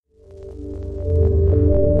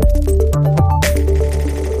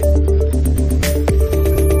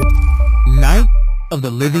of the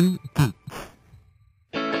living geek.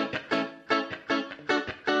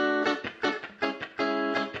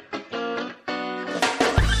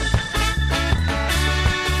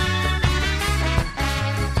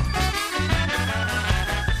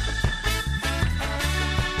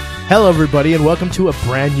 Hello, everybody, and welcome to a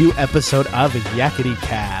brand new episode of Yakety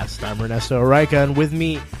Cast. I'm Ernesto Arica, and with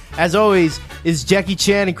me, as always, is Jackie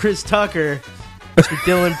Chan and Chris Tucker, Mr.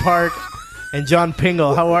 Dylan Park, and John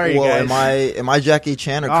Pingle. How are you guys? Am I Jackie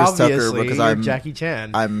Chan or Chris Obviously, Tucker? Because you're I'm Jackie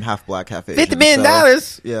Chan. I'm half black, half Asian. $50 million?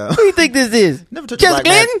 So, yeah. Who do you think this is? Never took Just a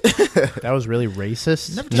black man. That was really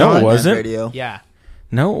racist. Never took No, a black it man wasn't. Radio. Yeah,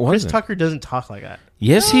 No, it Chris wasn't. Tucker doesn't talk like that.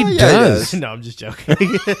 Yes, he Oh, yeah, he does. does. No, I'm just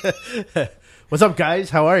joking. What's up, guys?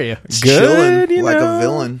 How are you? Just Good, chilling you like know. a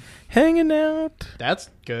villain. Hanging out. That's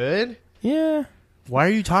good. Yeah. Why are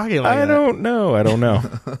you talking like I that? don't know.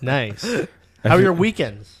 Nice. How are your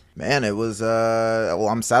weekends? Man, it was. Well,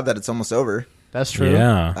 I'm sad that it's almost over. That's true.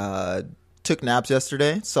 Yeah. Took naps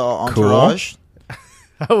yesterday. Saw Cool. Entourage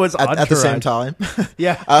How was at the same Entourage? time.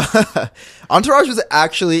 Yeah. Entourage was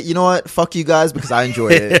actually, you know what? Fuck you guys because I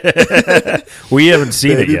enjoyed it. We haven't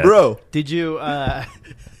seen Baby it yet. bro. Did you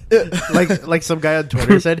like some guy on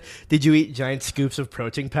Twitter said? Did you eat giant scoops of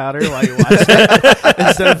protein powder while you watched it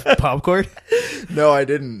instead of popcorn? No, I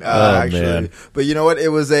didn't actually. man. But you know what? It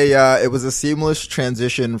was a seamless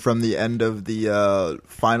transition from the end of the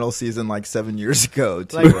final season, like 7 years ago.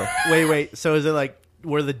 To, Like, wait. So is it like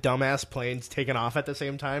were the dumbass planes taken off at the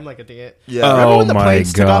same time? Like at the end? yeah, Oh, Remember when the my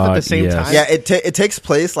planes took off at the God, same yes. time? yeah. It takes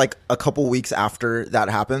place like a couple weeks after that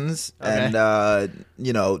happens, Okay. and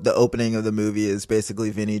you know the opening of the movie is basically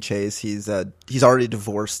Vinny Chase. He's already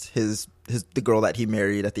divorced the girl that he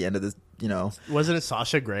married at the end of the. You know, Wasn't it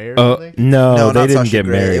Sasha Grey or Oh, something? no, no, they not didn't Sasha get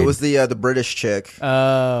Grey. married. It was the British chick.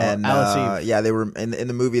 Oh, And Alice Eve. yeah, they were in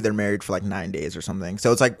the movie. They're married for like 9 days or something.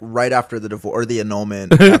 So it's like right after the divorce or the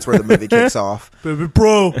annulment. That's where the movie kicks off. Baby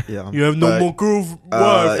bro, Yeah, you have no but, more groove.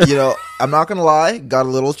 What? You know, I'm not gonna lie. Got a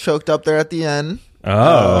little choked up there at the end.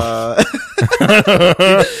 Oh.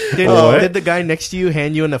 Did the guy next to you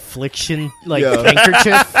hand you an affliction like Yeah.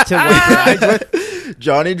 handkerchief to wipe your eyes with?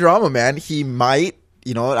 Johnny Drama, man. He might.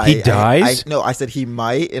 You know what? He dies? No, I said he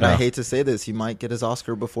might, and I Oh. hate to say this. He might get his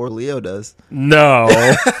Oscar before Leo does. No.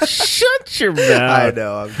 Shut your mouth. I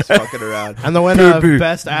know. I'm just fucking around. And the winner Baby of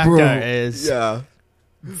Best Actor bro. is Yeah.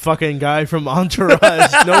 fucking guy from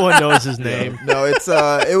Entourage. No one knows his name. No, it's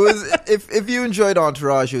it was if you enjoyed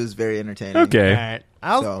Entourage, it was very entertaining. Okay.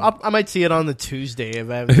 All right. So- I might see it on the Tuesday if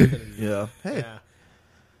I haven't. Yeah. Hey. Yeah.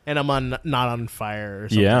 And I'm not on fire or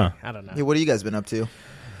something. Yeah. I don't know. Hey, what have you guys been up to?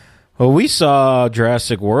 Well, we saw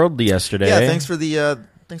Jurassic World yesterday. Yeah, thanks for the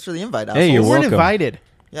invite. Hey, assholes. you're We weren't welcome. invited.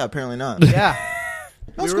 Yeah, apparently not. Yeah.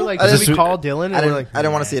 we That's were cool. like, I did just- we call Dylan? And I we're didn't. like, I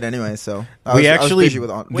didn't want to see it anyway, so I We was actually- busy with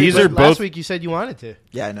Wait, These but are last both- week you said you wanted to.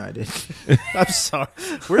 Yeah, I know I did. I'm sorry.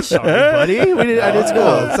 We're sorry, buddy. I did It's school.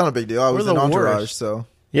 cool. It's not a big deal. I was We're in the Entourage, worst. so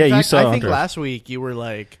Yeah, In you fact, saw I think Entourage. last week you were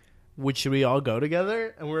like, should we all go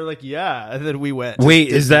together? And we were like, yeah. And then we went. Wait,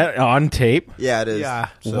 is that on tape? yeah, it is. Yeah.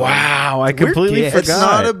 So- Wow, I completely dicks. forgot. It's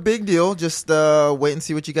not a big deal. Just wait and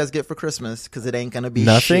see what you guys get for Christmas because it ain't gonna be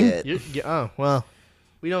Nothing? shit. Oh, well.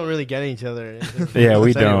 We don't really get each other. Yeah,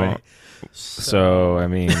 we Anyway. don't. So, I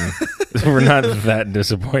mean, we're not that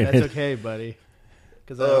disappointed. That's okay, buddy.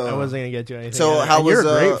 Because I wasn't going to get you anything. So And how you're was,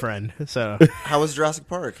 a great friend. So, How was Jurassic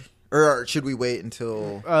Park? Or should we wait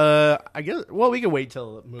until? I guess, well, we can wait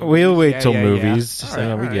till movies. We'll wait Yeah, till yeah, movies. yeah. So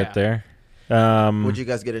All right, we get there. What'd you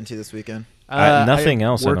guys get into this weekend? Nothing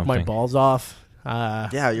else, I Worked don't my think. balls off.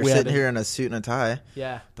 Yeah, you're we had sitting here in a suit and a tie.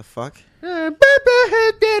 Yeah. The fuck?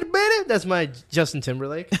 That's my Justin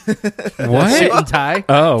Timberlake. Suit What? and tie.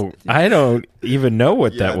 Oh, I don't even know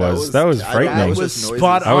what Yeah, that was. That was I- frightening. That was was just noises.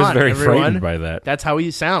 spot I was on, very everyone. frightened by that. That's how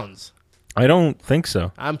he sounds. I don't think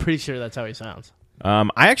so. I'm pretty sure that's how he sounds. I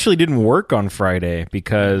actually didn't work on Friday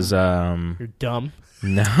because You're dumb.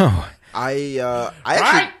 no. I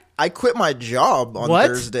actually I quit my job on What?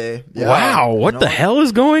 Thursday. Yeah. Wow, what You know the hell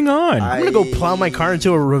is going on? I'm gonna go plow my car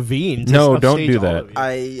into a ravine. To No, don't upstage do all that. of you.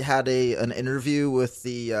 I had an interview with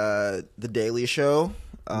the Daily Show.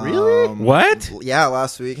 Really? What? Yeah,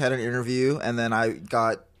 last week had an interview, and then I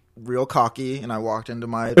got real cocky, and I walked into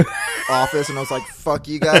my office, and I was like, "Fuck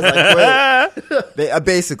you guys!" I quit.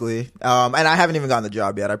 Basically, and I haven't even gotten the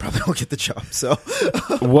job yet. I probably won't get the job. So,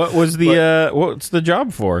 What was the what's the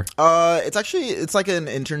job for? it's like an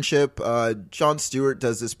internship. Jon Stewart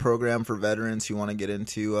does this program for veterans who want to get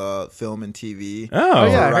into film and TV. Oh, yeah. I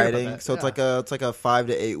heard about writing. that, So it's like a 5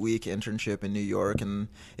 to 8 week internship in New York, and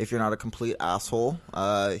if you're not a complete asshole,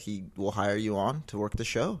 he will hire you on to work the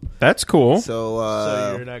show. that's cool. So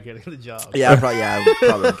so you're not getting the job. yeah, I would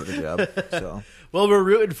probably won't get the job. So Well, we're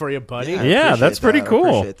rooting for you, buddy. I Yeah, appreciate that's pretty that. I cool.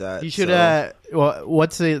 appreciate that. You should. So- Well,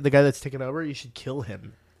 what's the guy that's taking over? You should kill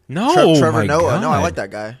him. No, Trevor my Noah. God. No, I like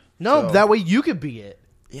that guy. No, So- that way you could be it.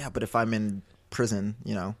 Yeah, but if I'm in prison,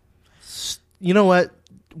 You know what?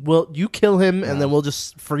 Well, you kill him, and then we'll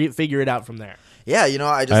just figure it out from there. Yeah, I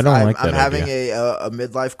don't like I'm that having idea. a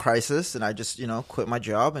midlife crisis, and I just quit my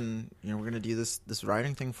job, and we're gonna do this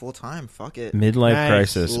writing thing full time. Fuck it, Midlife Nice.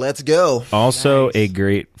 crisis. let's go. Also, Nice. a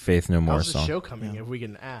great Faith No More How's the song. show coming? If we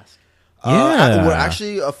can ask. Yeah. We're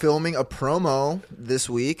actually filming a promo this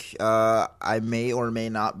week. I may or may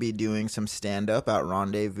not be doing some stand up at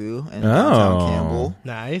Rendezvous in downtown Campbell.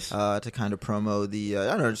 Nice. To kind of promo the I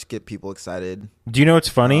don't know, just get people excited. Do you know what's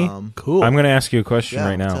funny? Cool. I'm going to ask you a question Yeah,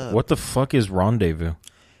 right what's now. up? What the fuck is Rendezvous?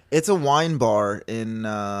 It's a wine bar in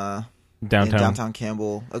downtown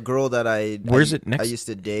Campbell. A girl that Where's it next? I used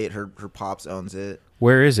to date. Her pops owns it.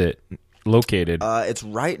 Where is it located? It's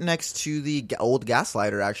right next to the old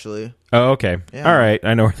Gaslighter, actually. Oh, okay. Yeah. All right.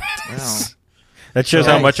 I know where that Yeah. is. That shows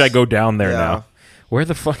how Nice. much I go down there Yeah. now. Where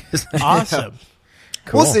the fuck is that? Awesome.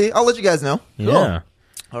 Cool. We'll see. I'll let you guys know. Yeah.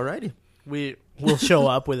 Alrighty. We'll show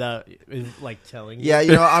up without like telling you.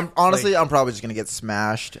 Yeah, I'm honestly, I'm probably just gonna get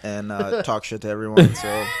smashed and talk shit to everyone.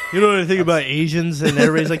 So You know anything about Asians? And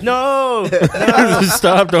everybody's like, no.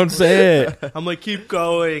 Stop. Don't say it. I'm like, keep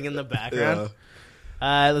going in the background.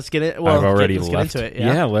 Let's get it. Well, I've already let's left. get into it.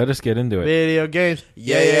 Yeah, let us get into it. Video games.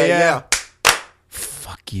 yeah.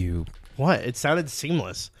 Fuck you. What? It sounded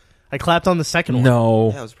seamless. I clapped on the second one.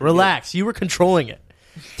 No. Yeah, it was pretty Relax. You were controlling it.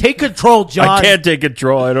 Take control, John. I can't take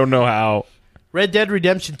control. I don't know how. Red Dead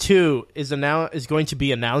Redemption 2 is going to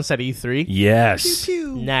be announced at E3. Yes. good.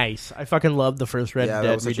 Pew. Nice. I fucking love the first Red Yeah, Dead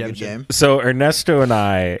that was such a good Redemption. game. So Ernesto and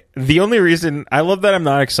I, the only reason I love that I'm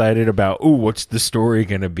not excited about, what's the story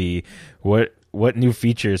going to be? What new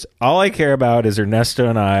features? All I care about is Ernesto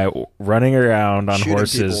and I running around on Shooting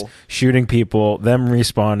horses, people. shooting people, them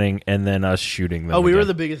respawning, and then us shooting them. Oh, we were again.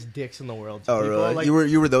 the biggest dicks in the world. Oh, People, really? like-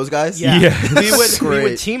 You were those guys? Yeah. Yes. we would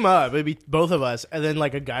Great. team up. It'd be both of us, and then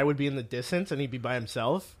like a guy would be in the distance, and he'd be by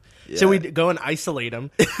himself. So Yeah. we'd go and isolate him,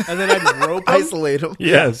 and then I'd rope him. Isolate them.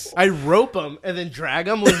 Yes. I'd rope him, and then drag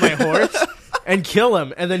him with my horse, and kill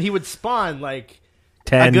him, and then he would spawn like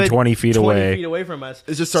 10, a good 20 feet 20 away. feet away from us.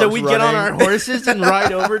 It just so starts we'd get on our running. horses and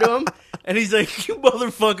ride over to him, and he's like, "You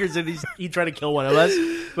motherfuckers!" And he'd try to kill one of us,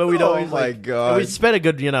 but we'd Oh always my like, God. we'd spend a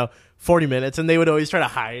good 40 minutes, and they would always try to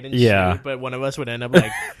hide and Yeah. shoot, but one of us would end up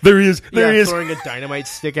like There he is. There he is. throwing a dynamite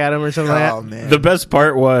stick at him or something like Oh that. man. The best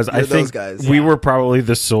part was, I You're those think guys. we Yeah. were probably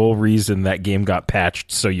the sole reason that game got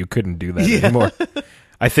patched, so you couldn't do that anymore.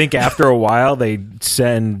 I think after a while they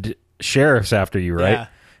send sheriffs after you, right?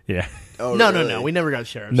 Yeah. Oh, No, really? no, we never got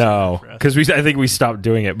sheriffs. No, for us. because I think we stopped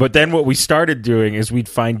doing it. But then what we started doing is we'd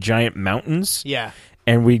find giant mountains Yeah,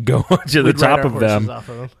 and we'd go to the We'd ride top our of them. horses off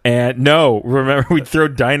of 'em. And no, remember we'd throw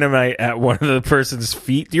dynamite at one of the person's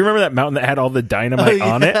feet. Do you remember that mountain that had all the dynamite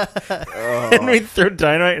on it? And we'd throw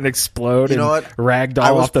dynamite and explode You know and what? ragdoll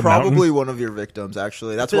I was off the probably mountain. one of your victims,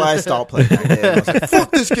 actually. That's why I stopped playing that game. I was like,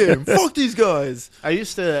 fuck this game. Fuck these guys. I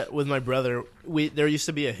used to with my brother. There used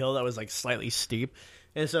to be a hill that was like slightly steep,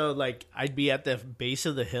 and so like I'd be at the base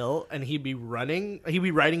of the hill, and he'd be riding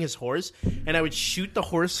his horse, and I would shoot the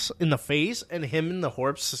horse in the face, and him and the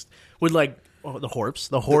horse would like. Oh, the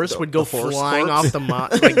horse would go the horse flying corpse? off the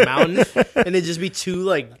mountain, and it'd just be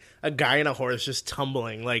a guy and a horse just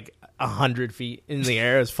tumbling like 100 feet in the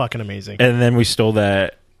air. It was fucking amazing. And then we stole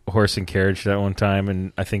that horse and carriage that one time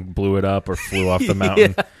and I think blew it up or flew off the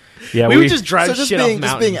mountain. Yeah, we would just drive So just shit being, off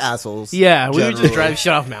just mountains. being assholes. Yeah, we would just generally. drive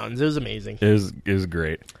shit off mountains. It was amazing. it was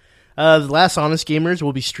great. The Last Honest Gamers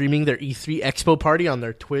will be streaming their E3 Expo party on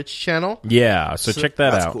their Twitch channel. Yeah, so check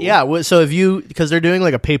that that's out. cool. Yeah, so because they're doing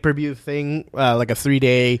like a pay-per-view thing, like a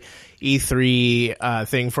 3-day E3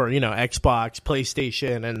 thing for, Xbox,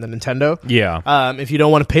 PlayStation, and the Nintendo. Yeah. If you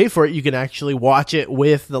don't want to pay for it, you can actually watch it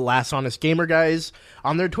with the Last Honest Gamer guys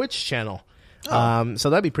on their Twitch channel. So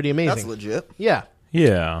that'd be pretty amazing. That's legit. Yeah.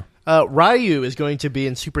 Yeah. Ryu is going to be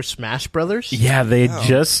in Super Smash Brothers. Yeah, they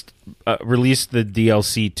just released the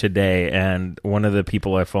DLC today, and one of the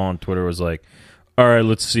people I follow on Twitter was like, all right,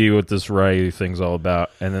 let's see what this Ryu thing's all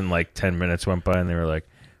about. And then like 10 minutes went by, and they were like,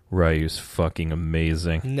 Ryu's fucking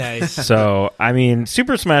amazing. Nice. So, I mean,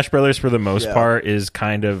 Super Smash Brothers for the most Yeah. part is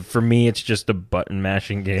kind of, for me, it's just a button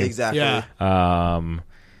mashing game. Exactly. Yeah.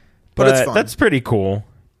 But it's fun. That's pretty cool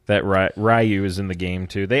that Ryu is in the game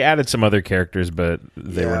too. They added some other characters, but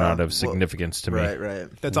they were Yeah. not of Well, significance to me. Right.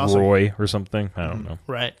 That's awesome. Roy or something. I don't know.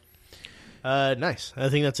 Right. Nice. I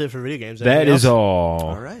think that's it for video games. That Anything is else? all.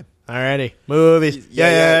 All right. Alrighty. Movies.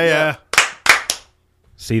 Yeah. Yeah.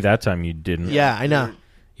 See, that time you didn't. Yeah, I know.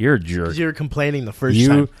 You're a jerk. Because you were complaining the first You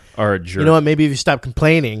time. are a jerk. You know what? Maybe if you stop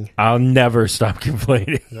complaining. I'll never stop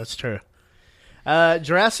complaining. That's true.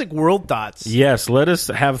 Jurassic World thoughts. Yes, let us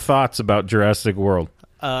have thoughts about Jurassic World.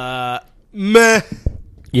 Meh.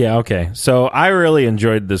 Yeah, okay. So I really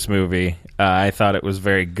enjoyed this movie. I thought it was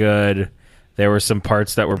very good. There were some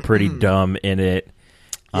parts that were pretty dumb in it.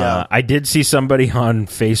 Yeah. I did see somebody on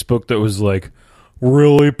Facebook that was like,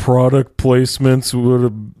 really, product placements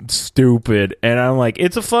would stupid. And I'm like,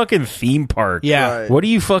 it's a fucking theme park. Yeah. Right. What do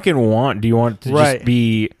you fucking want? Do you want it to Right. just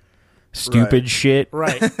be stupid Right. shit?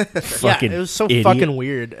 Right. Fucking yeah, it was so idiot. fucking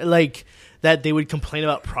weird. Like, that they would complain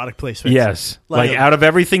about product placement. Yes. Like, Like- out of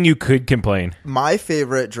everything you could complain. My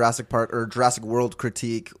favorite Jurassic Park or Jurassic World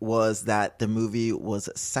critique was that the movie was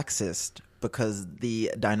sexist because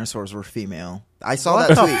the dinosaurs were female. I saw What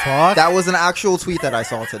that the tweet. fuck? That was an actual tweet that I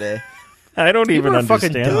saw today. I don't even are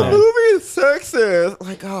fucking understand dumb. The that. movie is sexist.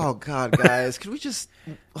 Like, oh god, guys, could we just?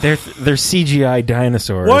 They're CGI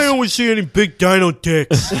dinosaurs. Why don't we see any big dino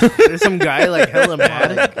dicks? There's some guy like hella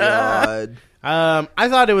mad. God. I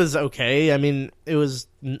thought it was okay. I mean, it was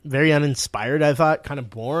very uninspired. I thought kind of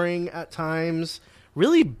boring at times,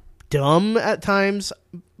 really dumb at times.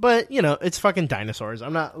 But you know, it's fucking dinosaurs.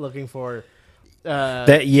 I'm not looking for. That's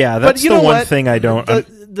but you the know one what? thing I don't.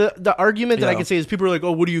 The argument that I Yeah. can say is people are like,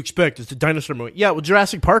 oh, what do you expect? It's a dinosaur movie. Yeah, well,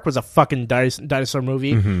 Jurassic Park was a fucking dinosaur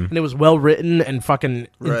movie, and it was well written and fucking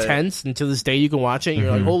Right. intense. And to this day, you can watch it, and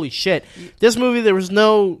you're like, holy shit! This movie, there was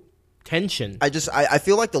no tension. I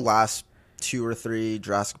feel like the last 2 or 3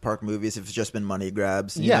 Jurassic Park movies have just been money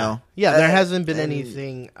grabs. You know? yeah. There Uh, hasn't been and-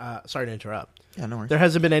 anything. Sorry to interrupt. Yeah, no worries. There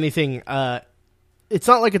hasn't been anything. It's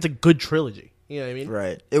not like it's a good trilogy. You know what I mean?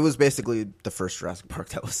 Right. It was basically the first Jurassic Park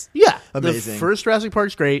that was. Yeah, Amazing. The first Jurassic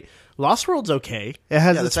Park's great. Lost World's okay. It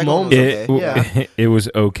has Yeah, the its second one was moments. okay. Yeah. It was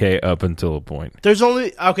okay up until a point. There's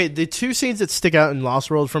only the 2 scenes that stick out in Lost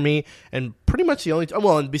World for me, and pretty much the only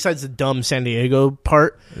and besides the dumb San Diego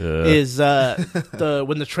part is the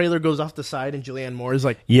when the trailer goes off the side and Julianne Moore is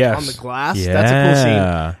like Yes. on the glass. That's a cool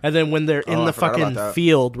Yeah. scene. And then when they're in Oh, I the forgot about fucking that.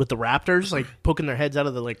 field with the raptors, like poking their heads out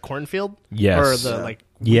of the like cornfield, Yes. or the Yeah. like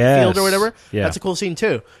Yes. field or whatever. Yeah. That's a cool scene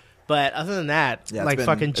too. But other than that, Yeah, it's like been-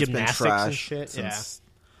 fucking it's been gymnastics trash and shit. since-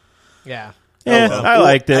 Yeah. Yeah, well. I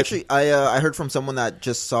liked it. Actually, I heard from someone that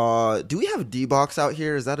just saw. Do we have D-Box out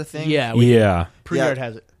here? Is that a thing? Yeah. Yeah. Pruneyard Yeah.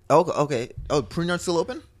 has it. Oh, okay. Oh, Pruneyard's still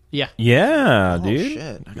open? Yeah. Yeah, Oh, dude. shit.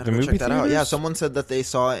 I The gotta go movie check that out. theaters? Yeah, someone said that they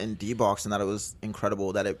saw it in D-Box and that it was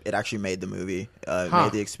incredible, that it actually made the movie,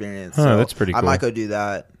 made the experience. Huh, So that's pretty I cool. might go do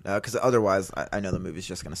that, because otherwise I know the movie's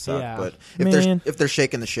just going to suck. Yeah. But Man. if they're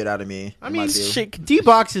shaking the shit out of me, I it mean, might be- shit,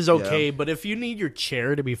 D-Box is okay, but if you need your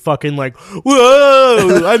chair to be fucking like,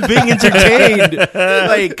 whoa, I'm being entertained,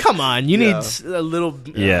 like, come on, you need a little,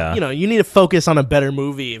 Yeah. you need to focus on a better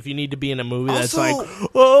movie if you need to be in a movie that's Also- like,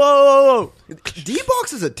 whoa.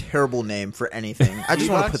 D-Box is a terrible name for anything. I just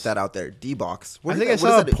want to D-Box? put that out there. D-Box. I think I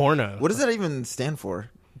saw a porno. What does that even stand for?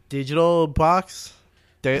 Digital box?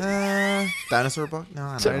 Dinosaur box? No,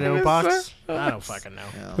 I don't know. Dino box? I don't fucking know.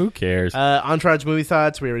 Who cares? Entourage movie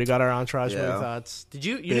thoughts. We already got our Entourage Yeah. movie thoughts. Did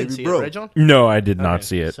you Baby didn't see bro. it, right, John? No, I did not Okay,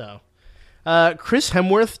 see it. So, Chris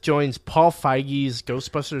Hemsworth joins Paul Feige's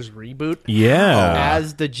Ghostbusters reboot Yeah.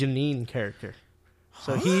 as the Janine character.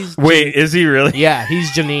 So he's Wait, is he really? yeah, he's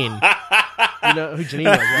Janine. You know who Janine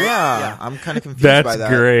was, right? Yeah, I'm kind of confused That's by that.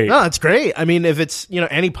 great. No, it's great. I mean, if it's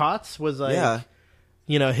Annie Potts was like Yeah.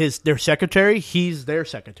 their secretary, he's their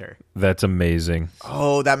secretary. That's amazing.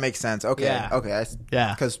 Oh, that makes sense. Okay. Yeah. Okay.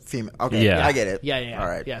 Yeah. Because female. Okay. Yeah. I get it. Yeah. All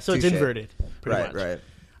right. Yeah, so it's Touche. inverted. Pretty Right. much. Right.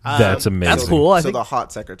 That's amazing. That's cool. I So think. the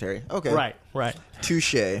hot secretary. Okay. Right.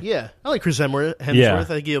 Touche. Yeah, I like Chris Hemsworth. Yeah. I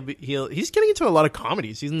think he's getting into a lot of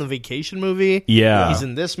comedies. He's in the Vacation movie. Yeah. He's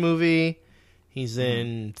in this movie. He's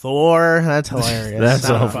in Thor. That's hilarious. That's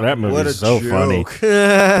Not all, fucking- that What a movie's so funny. joke.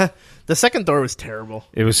 The second Thor was terrible.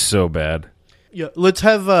 It was so bad. Yeah,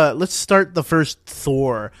 let's start the first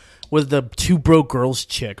Thor with the two broke girls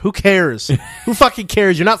chick. Who cares? Who fucking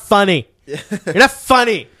cares? You're not funny. You're not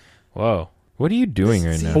funny. Whoa. What are you doing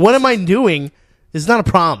right now? What am I doing? It's not a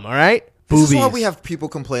problem. All right. This is Boobies. why we have people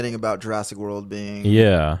complaining about Jurassic World being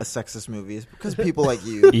Yeah. a sexist movie. It's because people like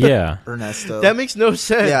you, Yeah. Ernesto. That makes no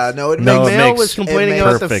sense. yeah, no, it No, makes it male makes was complaining it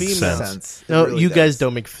about the perfect female. sense. It No, really you does. guys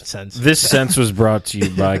don't make sense. This sense was brought to you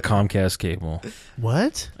by Comcast Cable.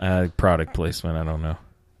 What? Product placement, I don't know.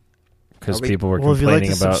 Because Are we- people were Well, if you'd like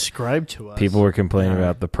complaining to about subscribe to us, people were complaining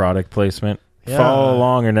about the product placement. Yeah. Follow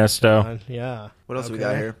along, Ernesto. Yeah. What else we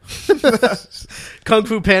got here? Kung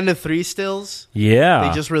Fu Panda 3 stills. Yeah.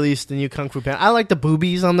 They just released the new Kung Fu Panda. I like the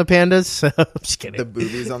boobies on the pandas. So I'm just kidding. The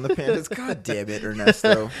boobies on the pandas. God damn it,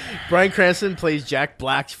 Ernesto. Bryan Cranston plays Jack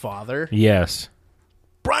Black's father. Yes.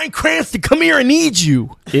 Bryan Cranston, come here, I need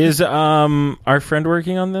you. Is our friend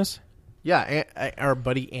working on this? Yeah, our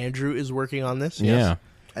buddy Andrew is working on this. Yeah. Yes.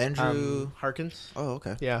 Andrew. Harkins. Oh,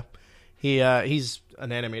 okay. Yeah, he's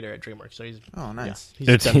an animator at DreamWorks, so he's nice.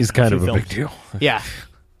 yeah, He's done kind few of a films. big deal. Yeah.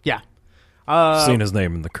 Seen his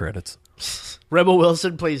name in the credits. Rebel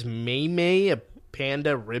Wilson plays May May, a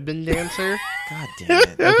panda ribbon dancer. God damn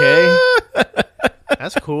it. Okay,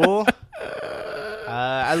 that's cool.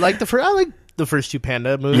 I like the first two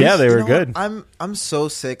panda movies. Yeah, they You were know good. what? I'm so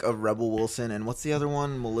sick of Rebel Wilson and what's the other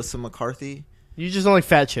one? Melissa McCarthy. You just don't like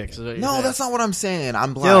fat chicks. Is what you're No, saying. that's not what I'm saying.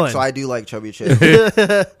 I'm black, Dylan. so I do like chubby chicks.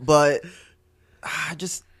 But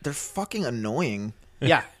they're fucking annoying.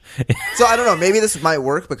 Yeah. So I don't know. Maybe this might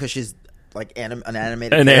work because she's like an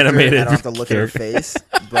animated An character, animated and I don't have to look character. at her face.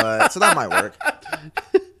 But so that might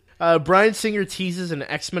work. Bryan Singer teases an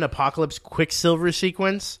X-Men Apocalypse Quicksilver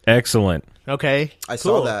sequence. Excellent. Okay, I cool.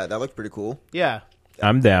 saw that. That looked pretty cool. Yeah.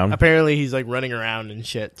 I'm down. Apparently, he's like running around and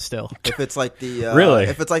shit still. If it's like the Really?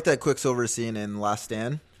 if it's like that Quicksilver scene in Last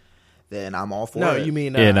Stand, then I'm all for No, it. you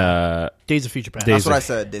mean In Days of Future Past? That's what Days I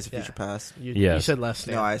said. Days of Future Past. You Yes. said last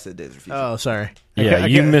name. No, I said Days of Future. Oh, sorry. yeah, I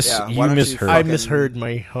you can't- yeah, why you don't you misheard. I fucking- misheard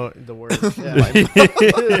the word. Yeah.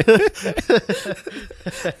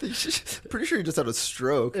 Pretty sure you just had a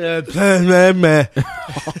stroke. Why Why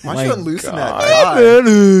don't you unloosen that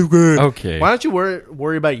tie? Okay. don't you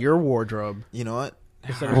worry about your wardrobe You know what?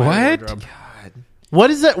 instead of my What? wardrobe? God. What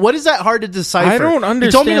is that? What is that hard to decipher? I don't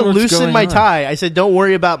You told me to understand what's loosen going my on. tie. I said, "Don't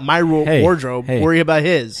worry about my Hey, wardrobe. hey. Worry about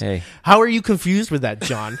his." Hey. How are you confused with that,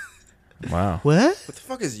 John? Wow. What? What the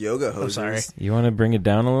fuck is yoga hosers? sorry. You want to bring it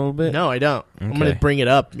down a little bit? No, I don't. I'm Okay. going to bring it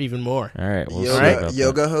up even more. All right. We'll see Yoga, about that.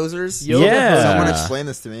 yoga hosers? Yoga Yeah. Someone explain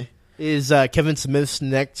this to me. Is Kevin Smith's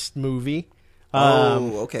next movie?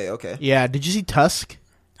 Okay. Yeah. Did you see Tusk?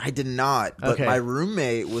 I did not, but Okay. my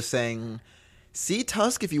roommate was saying, see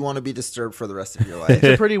Tusk if you want to be disturbed for the rest of your life. It's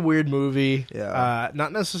a pretty weird movie. Yeah.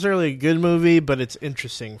 Not necessarily a good movie, but it's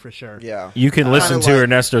interesting for sure. Yeah. You can listen Kinda to like-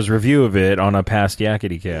 Ernesto's review of it on a past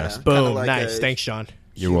Yakety Yeah. cast. Boom. Kinda like Nice. a Thanks, John.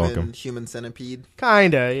 You're human- welcome. Human centipede.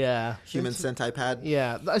 Kinda. Yeah. Human centipede.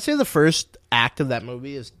 Yeah. I'd say the first act of that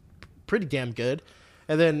movie is pretty damn good,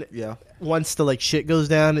 and then Yeah. once the like shit goes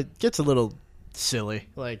down, it gets a little silly.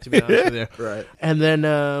 Like, to be honest with you. Right. And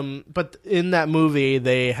then, but in that movie,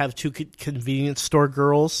 they have two convenience store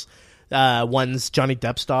girls. One's Johnny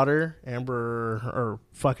Depp's daughter, Amber, or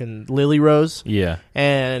fucking Lily Rose, Yeah.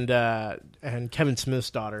 and Kevin Smith's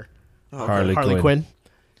daughter, Harley Harley Quinn. Quinn.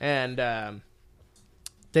 And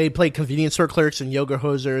they play convenience store clerks and yoga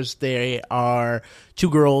hosers. They are two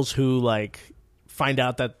girls who like find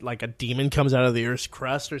out that like a demon comes out of the Earth's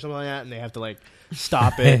crust or something like that, and they have to like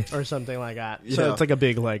stop it or something like that. So Yeah. it's like a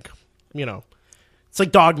big like, it's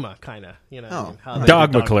like Dogma kind of, Oh. how they do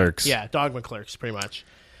Dogma Clerks. Yeah, Dogma Clerks, pretty much.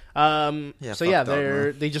 Yeah, So fuck yeah,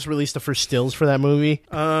 Dogma. they just released the first stills for that movie.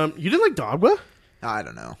 You didn't like Dogma? I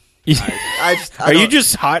don't know. I Are you don't-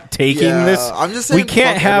 just hot taking Yeah, this? I'm just we saying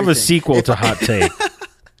can't fuck have a everything. sequel to Hot Take.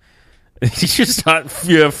 It's just not.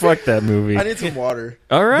 Yeah, fuck that movie. I need some water.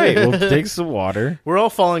 All right, we'll take some water. We're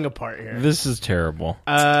all falling apart here. This is terrible.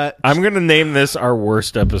 I I'm gonna name this our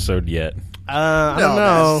worst episode yet. don't No,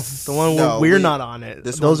 know. that's- The one no, we're we- not on it.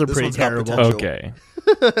 this Those one- are this pretty one's got terrible. potential.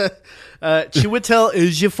 Okay. Chiwetel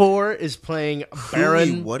Ejiofor is playing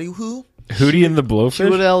Baron. What? Who? Hootie and the Blowfish.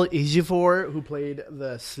 Chiwetel Ejiofor, who played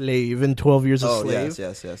the slave in 12 Years a Oh Slave.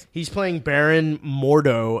 yes. He's playing Baron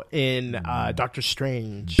Mordo in Doctor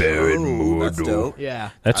Strange. Oh, that's dope.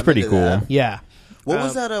 Yeah. That's I'm pretty into cool. that. Yeah. What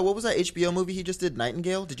was that? What was that HBO movie he just did?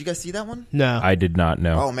 Nightingale. Did you guys see that one? No. I did not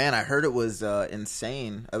know. Oh man, I heard it was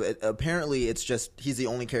insane. Apparently, it's just he's the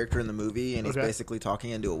only character in the movie, and he's Okay. basically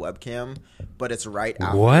talking into a webcam. But it's right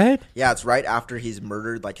after. What? Yeah, it's right after he's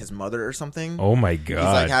murdered like his mother or something. Oh my He's like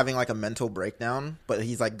god. having like a mental breakdown, but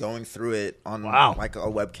he's like going through it on Wow. like a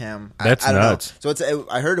webcam. That's I don't know. nuts. So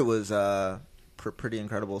I heard it was pretty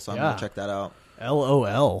incredible. So I'm Yeah. gonna check that out.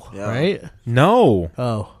 LOL. Yeah. Right? No.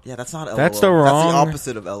 Oh. Yeah, that's not LOL. That's the That's wrong- the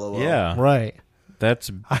opposite of LOL. Yeah. Right. That's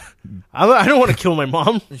I don't want to kill my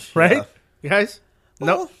mom. Right? Yeah. You guys?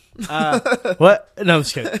 Well, No. What? No, I'm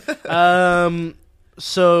just kidding.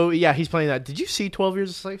 So, yeah, he's playing that. Did you see 12 Years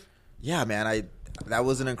a Slave? yeah, man. That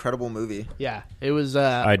was an incredible movie. Yeah. It was,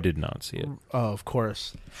 I did not see it. oh, of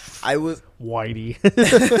course. I was. Whitey.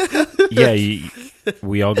 Yeah,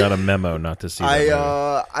 we all got a memo not to see that movie.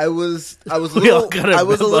 I was a We all little got a I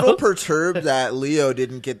was a memo. little perturbed that Leo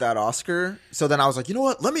didn't get that Oscar. So then I was like, you know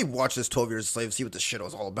what? Let me watch this 12 Years a Slave, see what this shit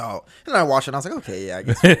was all about. And I watched it and I was like, okay, yeah, I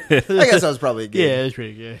guess that was probably good. Yeah, it was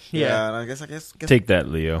pretty good. Yeah. And I guess Take that,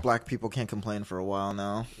 Leo. black people can't complain for a while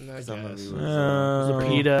now. I 'Cause that guess. movie was, The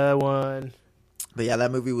PETA one. But yeah,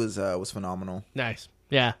 that movie was phenomenal. Nice.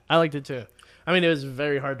 Yeah, I liked it too. I mean, it was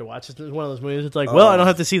very hard to watch. It's one of those movies. It's like, well, I don't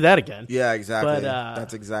have to see that again. Yeah, exactly. But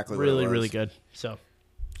that's exactly really, what it was. really good. So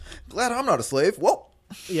Glad I'm not a slave. Whoa.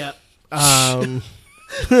 yeah.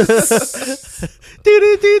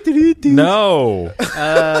 No.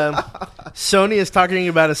 Sony is talking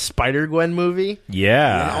about a Spider-Gwen movie.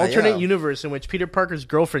 Yeah. An alternate universe in which Peter Parker's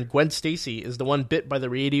girlfriend, Gwen Stacy, is the one bit by the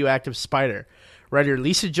radioactive spider. Writer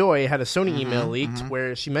Lisa Joy had a Sony email leaked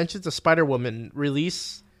where she mentions a Spider-Woman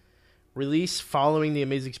release following The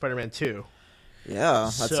Amazing Spider-Man 2. Yeah,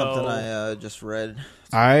 that's So- something I just read.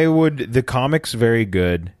 The comic's very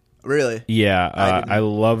good. Really? Yeah, didn't- I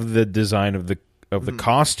love the design of the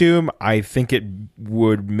costume. I think it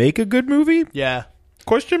would make a good movie. Yeah.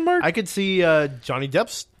 Question mark? I could see Johnny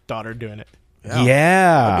Depp's daughter doing it. Yeah.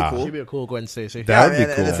 That'd be cool. She'd be a cool Gwen Stacy. That would be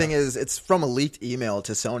and cool. the thing is, it's from a leaked email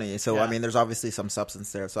to Sony, so Yeah. I mean, there's obviously some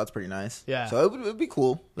substance there, so that's pretty nice. Yeah. So it would be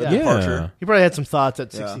cool. Yeah. The departure. He probably had some thoughts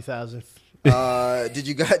at Yeah. 60,000. Did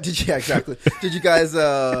you guys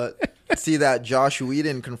see that Josh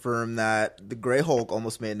Whedon confirmed that the Grey Hulk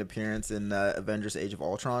almost made an appearance in Avengers: Age of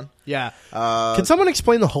Ultron? Yeah. Can someone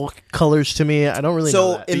explain the Hulk colors to me? I don't really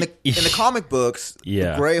know So that. in the comic books,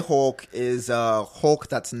 Yeah. the Grey Hulk is a Hulk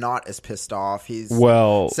that's not as pissed off. He's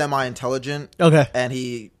Well, semi-intelligent, Okay.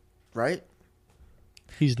 and right?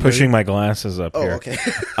 He's pushing nerdy. my glasses up Oh, here. okay.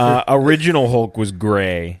 Original Hulk was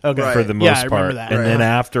gray Okay. for the Yeah, most I remember part. that. And Right. then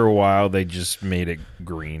after a while, they just made it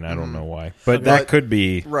green. I don't know why. But that But- could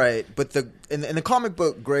be... Right, but in the comic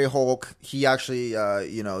book, Grey Hulk, he actually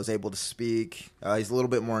is able to speak. He's a little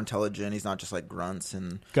bit more intelligent. He's not just like grunts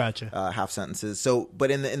and Gotcha. half sentences. So,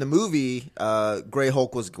 but in the movie, Grey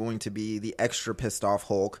Hulk was going to be the extra pissed off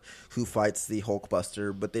Hulk who fights the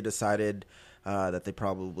Hulkbuster, but they decided that they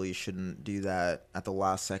probably shouldn't do that at the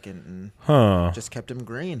last second and just kept him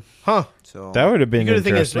green. Huh. So That would have been You could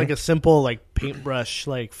think it's interesting. like a simple like paintbrush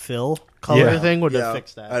like fill color Yeah. thing would yeah, have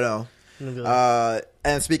fixed that. I know. It'd be like-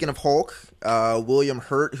 And speaking of Hulk, William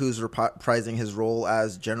Hurt, who's reprising his role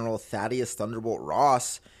as General Thaddeus Thunderbolt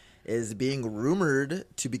Ross, is being rumored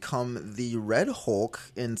to become the Red Hulk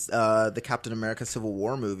in the Captain America Civil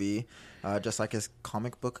War movie, just like his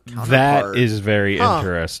comic book counterpart. That is very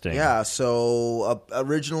interesting. Yeah, so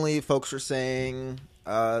originally folks were saying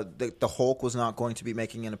the Hulk was not going to be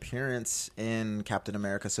making an appearance in Captain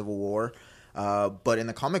America Civil War, but in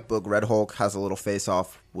the comic book, Red Hulk has a little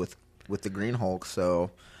face-off with the Green Hulk,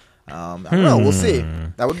 so I don't know, we'll see.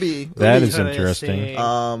 That would be... That is Kinda interesting.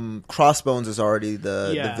 interesting. Crossbones is already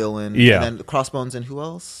the villain. Yeah. And then Crossbones and who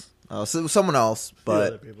else? So someone else,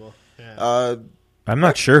 Other but... people. Yeah. I'm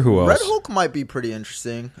not sure who else. Red Hulk might be pretty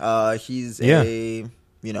interesting. He's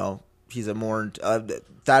he's a more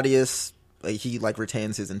Thaddeus. He like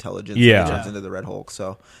retains his intelligence. Yeah. And he turns into the Red Hulk.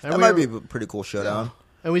 So And that we might were- be a pretty cool showdown.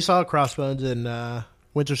 And we saw Crossbones in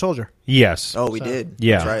Winter Soldier. Yes. Oh, we So- did.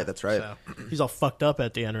 Yeah. That's right. So he's all fucked up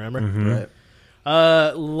at the end, remember?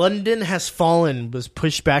 Right. London Has Fallen was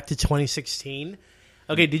pushed back to 2016.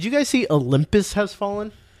 Okay, did you guys see Olympus Has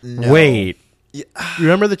Fallen? No. Wait. You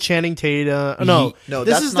remember the Channing Tatum? Oh, no, No,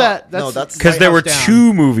 this that's is not- that. no, That's that's- Because there were White House two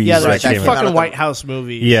Down. movies Yeah, that there's that came that came out. out fucking of the- White House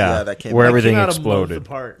movie. Yeah, that came where out. everything Came out a month exploded.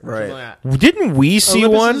 apart, or Right. something like that. Didn't we see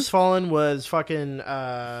Olympus one? Has Fallen was fucking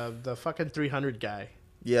the fucking 300 guy,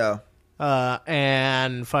 Yeah.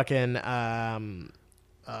 and fucking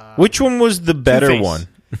Which one was the better Two-Face. one?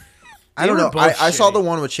 I don't were know. both I saw shitty. the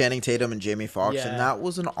one with Channing Tatum and Jamie Foxx, Yeah. and that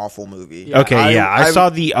was an awful movie. Yeah. Okay, I saw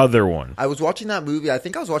the other one. I was watching that movie. I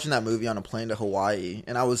think I was watching that movie on a plane to Hawaii,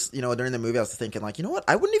 and I was, during the movie, I was thinking, like, you know what?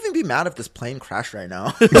 I wouldn't even be mad if this plane crashed right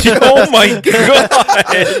now, Oh my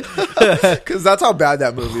god! because that's how bad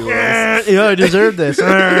that movie was. I deserve this. Boom.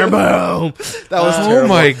 That was terrible.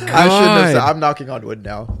 my I shouldn't have said. God. I'm knocking on wood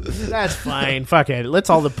now. That's fine. Fuck it. Let's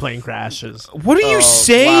all the plane crashes. What are you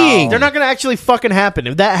saying? wow. They're not gonna actually fucking happen.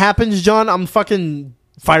 If that happens, John, I'm fucking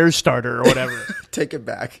fire starter or whatever. Take it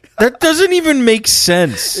back. That doesn't even make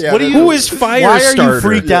sense. Yeah, What do you? Who is Firestarter? Why are you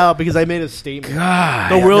freaked out? Because I made a statement.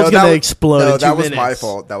 God. The world's No, gonna that was- explode. No, in 2 that was minutes. my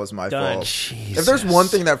fault. That was my Done. fault. Jesus. If there's one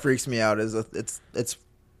thing that freaks me out is it's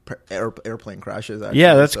airplane crashes. Actually,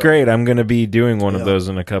 Yeah, that's so. great. I'm going to be doing one of Yeah. those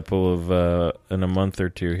in a month or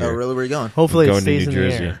two here. Oh, really? Where are you going? Hopefully, I'm it going to stays New in the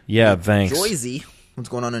Jersey. air. Yeah, thanks. Jersey. What's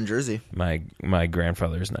going on in Jersey? My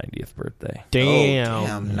grandfather's 90th birthday. Damn. Oh,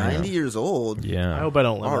 damn. 90 years old. Yeah. I hope I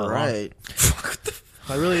don't live that All long. right.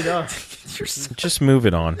 I really don't. Just move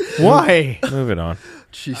it on. Why? Move it on.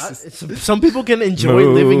 Jesus. Some people can enjoy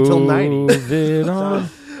living till 90. Move it on.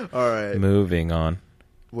 All right. Moving on.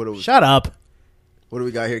 What do we? Shut up. What do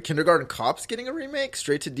we got here? Kindergarten Cop's getting a remake,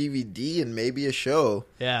 straight to DVD, and maybe a show.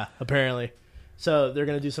 Yeah, apparently. So they're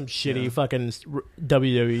gonna do some shitty fucking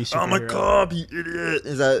WWE. I'm a superhero. cop, you idiot.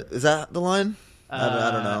 Is that the line?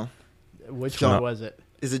 I don't know. Which John- one was it?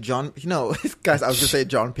 Is it John? No, guys, I was gonna say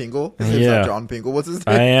John Pingle. His name's Yeah. not John Pingle. What's his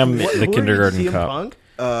name? I am What- the who are you, kindergarten CM cop. Punk?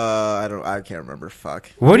 I can't remember. Fuck.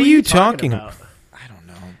 What are Who you talking about? I don't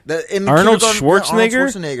know. In Arnold kindergarten- Schwarzenegger?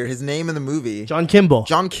 Arnold Schwarzenegger. His name in the movie. John Kimball.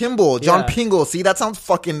 John Kimball. John Yeah. Pingle. See, that sounds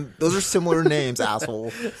fucking. Those are similar names,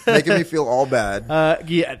 asshole. Making me feel all bad.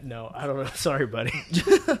 Yeah, no, I don't know. Sorry, buddy.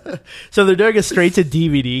 So they're doing a straight to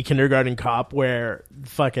DVD Kindergarten Cop where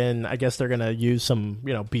fucking, I guess they're going to use some,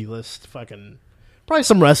 B-list fucking, probably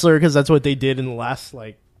some wrestler because that's what they did in the last,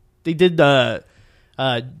 they did,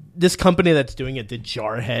 this company that's doing it did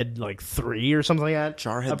Jarhead 3 or something like that.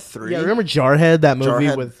 Jarhead 3? Yeah, remember Jarhead, that movie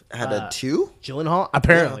Jarhead with had a 2? Gyllenhaal?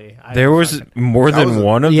 Apparently. There was more That than was a-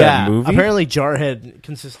 one of that movie. apparently Jarhead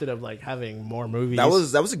consisted of having more movies. That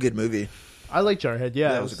was a good movie. I like Jarhead. Yeah,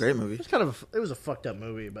 That was a great movie. It was a fucked up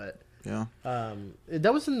movie, but Yeah.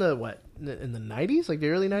 that was in the in the 90s, like the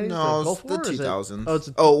early 90s. No, Gulf it's the War, or is it- 2000s. Oh, it's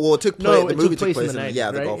well, it took place. no, the it movie took place in the 90s.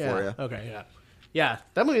 yeah, the right? Gulf War. Yeah. Okay, yeah.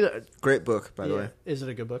 That movie. Great book, by the way. Is it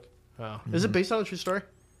a good book? Oh. Is it based on a true story?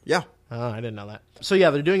 Yeah. Oh, I didn't know that. So yeah,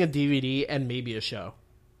 they're doing a DVD and maybe a show.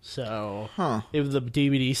 So if the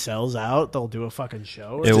DVD sells out, they'll do a fucking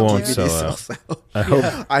show. Or It something. won't DVD sell out. sells out. I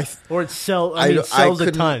hope. Or it sells a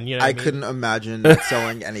couldn't- ton. You know what I mean? couldn't imagine it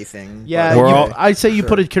selling anything. Yeah, but- We're all- I'd say you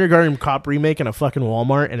put a Kindergarten Cop remake in a fucking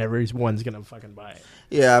Walmart, and everyone's gonna fucking buy it.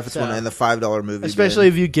 yeah. If it's So- one in the $5 movie, Especially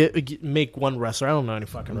bin, if you make one wrestler. I don't know any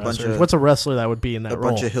fucking bunch wrestlers. of- What's a wrestler that would be in that a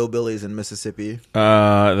role? bunch of hillbillies in Mississippi.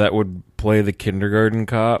 That would play the kindergarten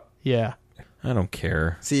cop. Yeah, I don't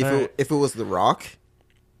care. See, Alright. if it was The Rock,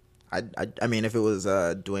 I mean, if it was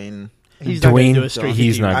Dwayne. he's not gonna Dwayne- do a straight.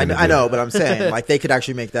 he's to not DVD. gonna I do know, but I'm saying they could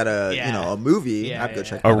actually make that Yeah. a movie. Yeah, I'd go yeah,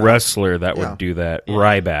 check A that out. wrestler that Yeah. would do that. Yeah.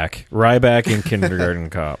 Ryback in kindergarten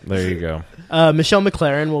cop. There you go. Michelle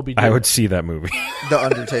McLaren will be. Doing I would see that movie. The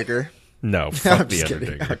Undertaker. No, fuck I'm the just kidding.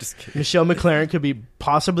 Undertaker. I'm just kidding. Michelle McLaren could be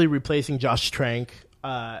possibly replacing Josh Trank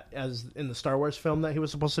as in the Star Wars film that he was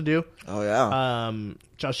supposed to do. Oh yeah.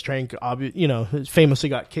 Josh Trank, famously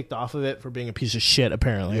got kicked off of it for being a piece of shit.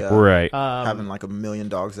 Apparently, Yeah. Right. Having like a million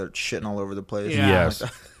dogs that are shitting all over the place. Yeah. Yes.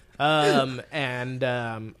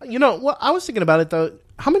 What I was thinking about it though.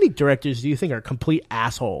 How many directors do you think are complete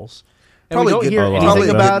assholes? And Probably we don't good. hear a lot. anything Probably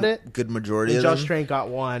about good, it. Good majority And of Josh them. Trank got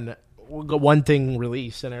one thing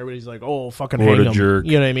released, and everybody's like, "Oh, fucking What hang a him." jerk.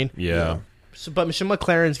 You know what I mean? Yeah. So, but Michelle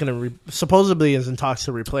McLaren's going to supposedly is in talks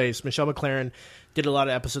to replace. Michelle McLaren did a lot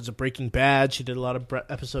of episodes of Breaking Bad. She did a lot of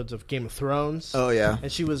episodes of Game of Thrones. Oh yeah.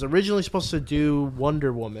 And she was originally supposed to do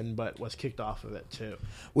Wonder Woman, but was kicked off of it too.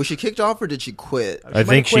 Was she kicked off or did she quit? I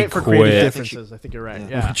think she for quit. creative I think differences. I think you're right. Yeah.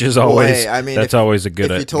 Yeah. Which is Well, always hey, I mean, that's if- always a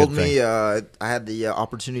good. If you told good me thing. I had the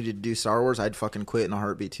opportunity to do Star Wars, I'd fucking quit in a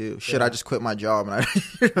heartbeat too. Shit, Yeah. I just quit my job and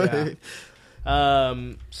I.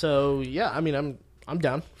 So yeah, I mean, I'm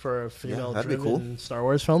down for a that'd be female-driven cool. Star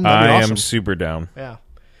Wars film. That'd be I awesome. am super down. Yeah.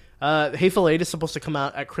 Hateful Eight is supposed to come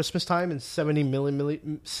out at Christmas time in 70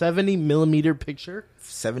 millimeter picture.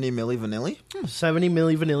 70 milli vanilli. 70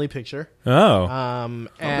 milli vanilli picture. Oh,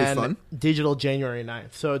 And fun. digital January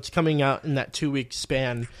 9th. So it's coming out in that 2-week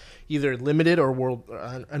span, either limited or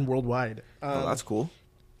worldwide. Oh, that's cool.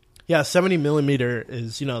 Yeah, 70 millimeter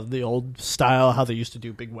is, the old style, how they used to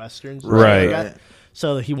do big westerns. and Right. stuff like that.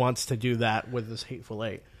 So he wants to do that with this Hateful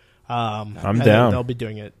Eight. I'm and down. They'll be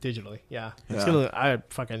doing it digitally. Yeah. It's Yeah. I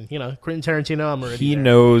fucking, Quentin Tarantino, I'm already he there.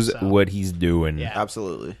 knows So, what he's doing. Yeah.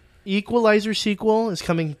 Absolutely. Equalizer sequel is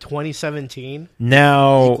coming 2017.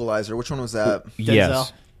 Now, Equalizer. Which one was that?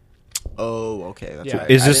 yes, Oh, okay. That's Yeah. right.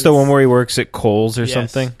 is I this didn't the one where he works at Kohl's or Yes.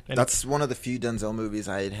 something? And That's one of the few Denzel movies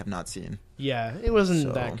I have not seen. yeah, it wasn't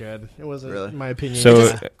So- that good. It wasn't, Really? in my opinion. So-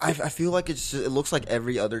 yeah, I feel like it looks like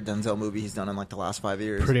every other Denzel movie he's done in like the last 5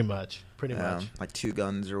 years. pretty much. Like Two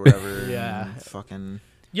Guns or whatever. Yeah. and Fucking.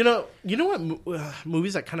 You know what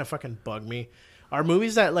movies that kind of fucking bug me are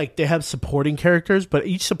movies that like they have supporting characters, but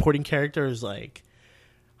each supporting character is like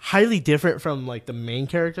highly different from like the main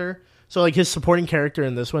character. So like his supporting character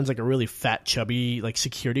in this one's like a really fat, chubby, like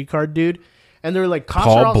security guard dude, and they're like cops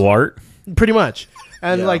are Paul all, Blart. pretty much,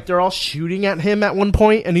 and Yeah. like they're all shooting at him at one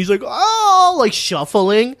point, and he's like oh, like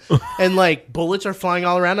shuffling, and like bullets are flying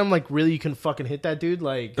all around him. Like really, you can fucking hit that dude,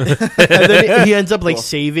 like, and then he ends up like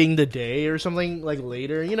saving the day or something like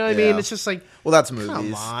later. You know what I mean? Yeah. It's just like. Well, that's movies.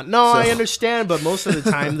 Come on. No, So- I understand, but most of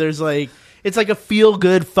the time there's like it's like a feel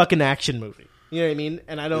good fucking action movie. You know what I mean?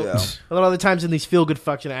 And I don't Yeah. a lot of the times in these feel good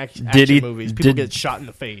fucking action Did movies, people did- get shot in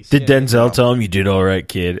the face. Did you know? Denzel tell him you did all right,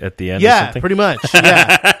 kid, at the end? or Yeah, something? pretty much.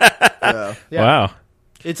 Yeah. Yeah. Yeah. Wow.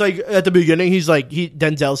 It's like at the beginning he's like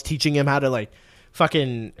Denzel's teaching him how to like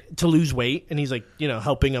fucking to lose weight, and he's like,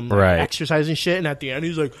 helping him Right. exercise and shit. And at the end,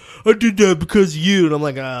 he's like, I did that because of you. And I'm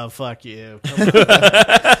like, oh, fuck you.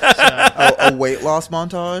 A weight loss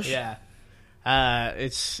montage. Yeah.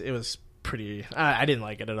 It was pretty. I didn't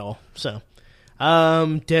like it at all. So,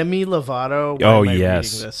 Demi Lovato. Why Oh, am I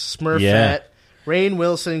yes. reading this? Smurfette, Yeah. Rainn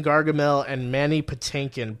Wilson, Gargamel, and Manny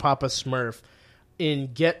Patinkin, Papa Smurf,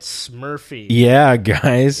 in Get Smurfy. Yeah,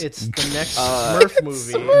 guys. It's the next Smurf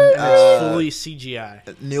movie, and it's fully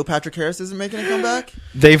CGI. Neil Patrick Harris isn't making a comeback.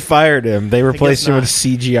 They fired him. They replaced him not. with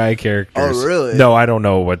CGI characters. Oh, really? No, I don't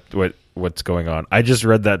know what's going on. I just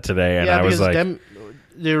read that today, and I was like,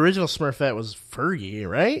 the original Smurfette was Fergie,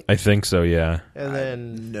 right? I think so. Yeah. And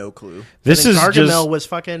then No clue. This and is then Gargamel just. was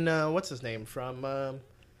fucking what's his name from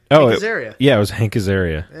Oh, Hank Azaria. yeah, it was Hank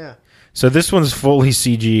Azaria. Yeah. So this one's fully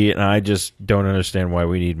CG, and I just don't understand why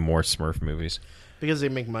we need more Smurf movies. Because they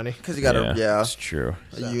make money. Because you got It's true.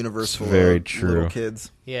 a universe full very of true. little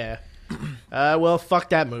kids. Yeah. Well, fuck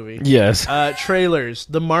that movie. Yes. Trailers.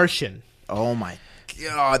 The Martian. Oh my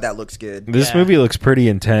god, that looks good. This yeah. movie looks pretty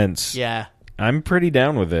intense. Yeah. I'm pretty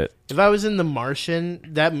down with it. If I was in The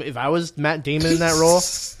Martian, if I was Matt Damon in that role,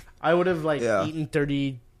 I would have Yeah. eaten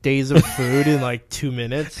 30 days of food in 2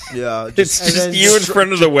 minutes. Yeah, It's And just then you in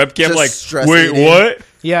front of the webcam, just like, stress wait, eating. what?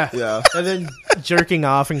 Yeah. Yeah. And then jerking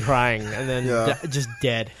off and crying, and then Yeah. just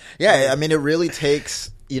dead. Yeah, I mean, it really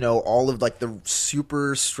takes all of the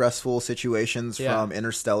super stressful situations Yeah. from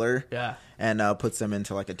Interstellar, Yeah. and puts them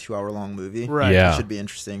into a 2-hour long movie. Right. Yeah. It should be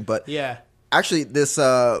interesting. But Yeah. actually, this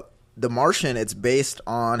The Martian, it's based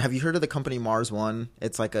on. Have you heard of the company Mars One?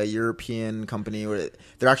 It's like a European company where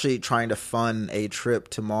they're actually trying to fund a trip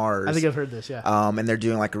to Mars. I think I've heard this, yeah. And they're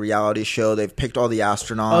doing a reality show. They've picked all the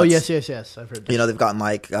astronauts. Oh, yes. I've heard this. They've gotten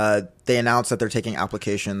they announced that they're taking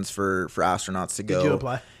applications for astronauts to go. Did you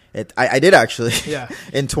apply? I did actually. Yeah.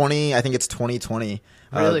 In I think it's 2020.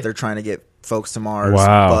 Really? They're trying to get folks to Mars.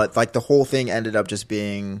 Wow. But the whole thing ended up just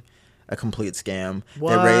being a complete scam.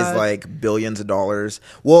 What? They raised billions of dollars.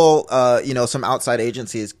 Well, some outside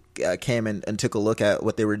agencies came and took a look at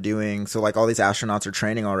what they were doing. So all these astronauts are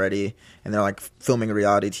training already, and they're filming a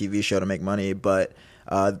reality TV show to make money, but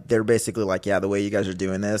they're basically the way you guys are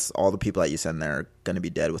doing this, all the people that you send there are going to be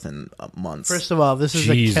dead within months. First of all, this is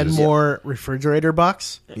Jesus. a Kenmore refrigerator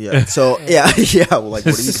box. Yeah. So yeah. Well, what do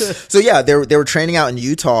you? So yeah, they were training out in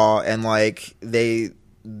Utah, and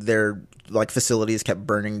their facilities kept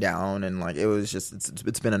burning down, and it was just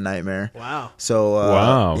it's been a nightmare. Wow. So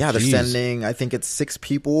Wow, yeah, they're geez. sending. I think it's 6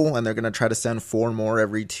 people, and they're gonna try to send 4 more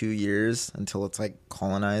every 2 years until it's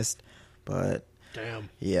colonized. But Damn.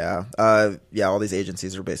 yeah, all these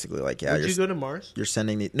agencies are basically yeah, Did you go to Mars? you're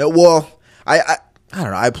sending the no. Well, I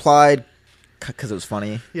don't know. I applied because it was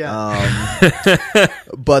funny. Yeah.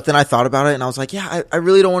 But then I thought about it, and I was like, yeah, I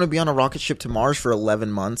really don't want to be on a rocket ship to Mars for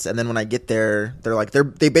 11 months. And then when I get there,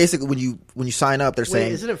 they basically when you sign up, they're Wait,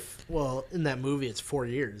 saying, isn't it? Well, in that movie, it's 4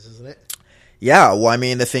 years, isn't it? yeah. Well, I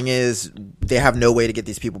mean, the thing is, they have no way to get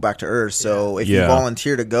these people back to Earth. So if you Yeah.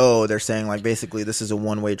 volunteer to go, they're saying basically this is a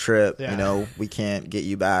one-way trip. Yeah. We can't get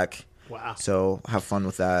you back. Wow. So have fun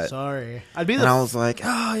with that. Sorry. I'd be And I was like,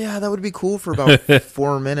 oh yeah, that would be cool for about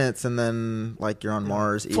 4 minutes, and then you're on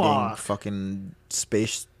Mars eating Fuck. fucking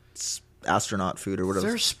space astronaut food or Is whatever.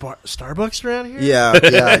 there Starbucks around here? Yeah,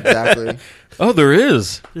 exactly. Oh, there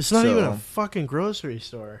is. There's not even So- a fucking grocery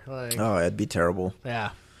store. Oh, it'd be terrible. Yeah.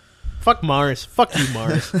 Fuck Mars. Fuck you,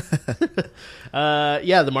 Mars.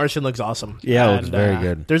 Yeah, The Martian looks awesome. Yeah, it looks very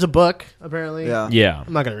good. There's a book, apparently. Yeah. Yeah.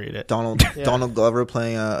 I'm not going to read it. Donald Glover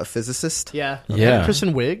playing a physicist. Yeah. Yeah.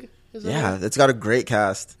 Kristen Wiig. Is that Yeah, it? it's got a great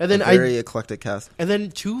cast. And then a very eclectic cast. And then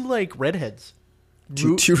 2 redheads.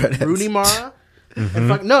 Two redheads. Rooney Mara. Mm-hmm. And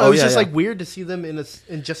fuck, no, it Oh, was yeah, just yeah. weird to see them in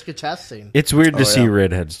Jessica Chastain's scene. It's weird to Oh, see yeah.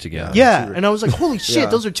 redheads together. Yeah, and I was like, "Holy shit, Yeah.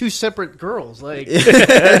 those are 2 separate girls!" I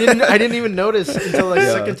didn't even notice until the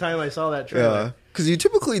second time I saw that trailer. Yeah. Because you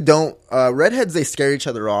typically don't redheads. They scare each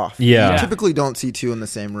other off. Yeah. You typically don't see 2 in the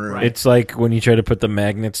same room. Right. It's like when you try to put the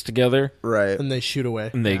magnets together, Right. And they shoot away.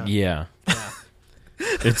 and they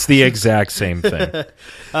it's the exact same thing.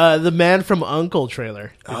 The Man from U.N.C.L.E.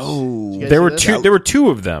 trailer. Oh. You guys There see were this? two. There were 2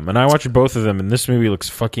 of them, and I watched both of them. And this movie looks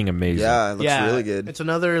fucking amazing. Yeah, it looks really good. It's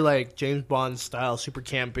another James Bond style, super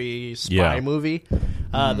campy spy Yeah. movie.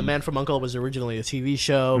 The Man from U.N.C.L.E. was originally a TV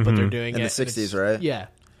show, but they're doing In it the and 60s, it's- right? Yeah,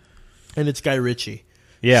 and it's Guy Ritchie.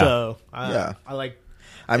 Yeah. So Yeah. I like.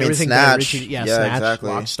 I mean, everything Snatch. Guy Ritchie, Yeah, Snatch, exactly.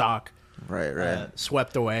 Lock, Stock, Right.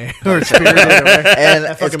 Swept Away or Spirited Away. And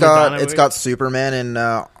That it's fucking got Madonna movie. Superman and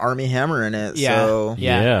Army Hammer in it. Yeah. So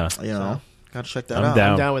Yeah. you know, Gotta check that I'm out.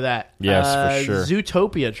 down. I'm down with that. Yes, for sure.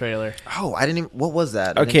 Zootopia trailer. Oh, I didn't even. What was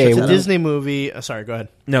that? I didn't Okay, check It's that a out. Disney movie. Sorry, go ahead.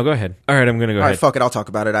 No, go ahead. All right, I'm gonna go All right, ahead. fuck it. I'll talk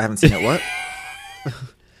about it. I haven't seen it. What?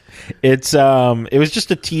 It's it was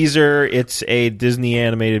just a teaser. It's a Disney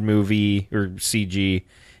animated movie or CG,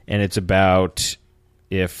 and it's about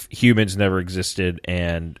if humans never existed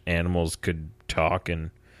and animals could talk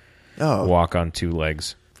and Oh, walk on two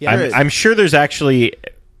legs. Yeah. I'm sure there's actually.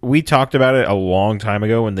 We talked about it a long time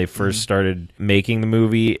ago when they first started making the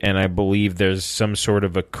movie, and I believe there's some sort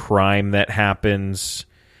of a crime that happens.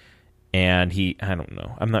 And I don't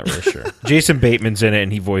know. I'm not really sure. Jason Bateman's in it,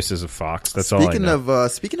 and he voices a fox. That's all I know.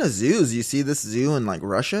 Speaking of zoos, you see this zoo in like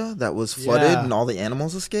Russia that was flooded Yeah. and all the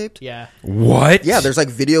animals escaped. Yeah. What? Yeah, there's like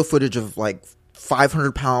video footage of like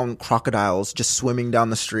 500-pound crocodiles just swimming down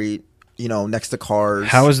the street, next to cars.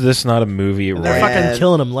 How is this not a movie? And they're Right? fucking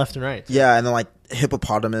killing them left and right. Yeah, and then like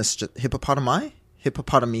hippopotamuses.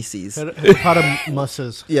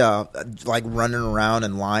 Hippopotamuses. Yeah, like running around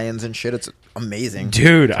and lions and shit. It's amazing.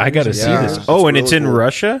 Dude, I gotta see Yeah, this. it's Oh, and really it's in cool.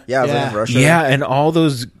 Russia. Yeah, it's like Yeah. in Russia. Yeah, and all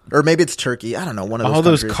those Or maybe it's Turkey. I don't know. One of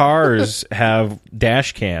those countries. cars have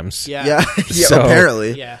dash cams. Yeah. Yeah, yeah. So-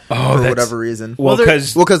 apparently. Yeah. Oh, for that's- whatever reason. Well, they're-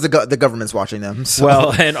 because Well, because the government's watching them. So.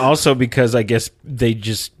 well, and also because I guess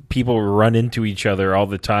people run into each other all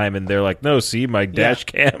the time, and they're like, "No, see my dash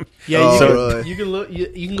cam." Yeah, Oh, you, can, really? you can look.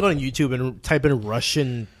 You can go on YouTube and type in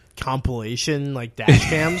Russian compilation like dash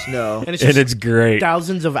cams. No. and it's And just it's great,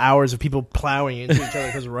 thousands of hours of people plowing into each other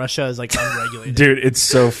because Russia is like unregulated. dude. It's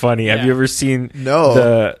so funny. Have Yeah. you ever seen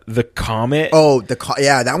No. the comet? Oh,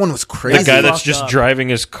 yeah, that one was crazy. The guy that's fucked just up. driving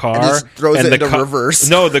his car And just throws and it the into reverse.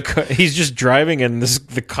 No, he's just driving and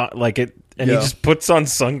and he Yeah. just puts on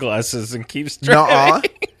sunglasses and keeps driving. Nuh-uh.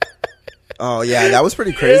 Oh yeah, that was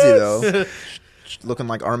pretty crazy though. Looking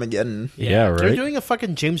like Armageddon. Yeah, right. They're doing a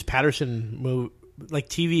fucking James Patterson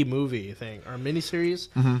TV movie thing or miniseries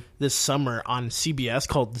this summer on CBS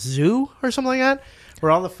called Zoo or something like that,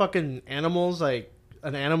 where all the fucking animals I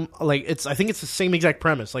think it's the same exact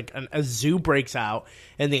premise. Like a zoo breaks out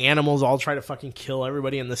and the animals all try to fucking kill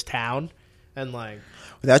everybody in this town, and like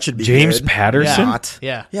That should be James good. Patterson? Not.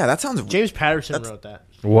 yeah, Yeah, that sounds. James Patterson wrote that.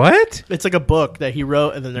 What? It's like a book that he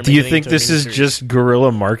wrote, and then they're Do you making it think into a this is miniseries. just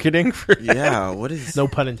guerrilla marketing for? Yeah. What is? no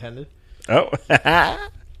pun intended?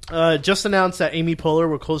 Oh, Just announced that Amy Poehler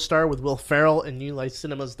will co-star with Will Ferrell in New Light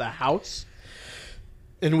Cinema's The House,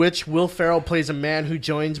 in which Will Ferrell plays a man who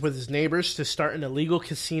joins with his neighbors to start an illegal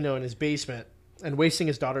casino in his basement and wasting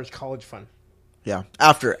his daughter's college fund. Yeah.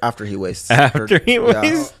 After he wastes. After he Yeah.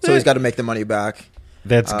 wastes So he's got to make the money back.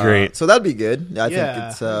 that's great. So that'd be good. I Yeah.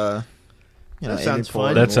 think it's. That Amy sounds Poehler fun.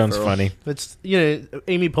 and That Will sounds Ferrell. funny. It's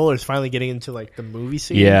Amy Poehler's finally getting into like the movie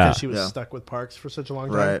scene Yeah. because she was Yeah. stuck with Parks for such a long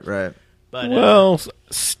time. Right. Right. But Well,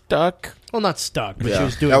 stuck. not stuck, but she Yeah.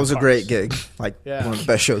 was doing. That was a Parks. great gig. Like Yeah. one of the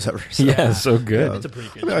best shows ever. So. Yeah, so good. It's a pretty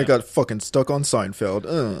good. I mean, I show. got fucking stuck on Seinfeld.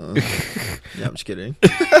 Yeah, I'm just kidding.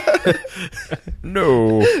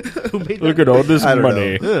 No, Who made that look at all this I don't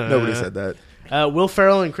money. know. Nobody said that. Will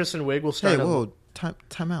Ferrell and Kristen Wiig will start. Hey, a- whoa,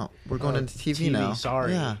 time out. We're going into TV now.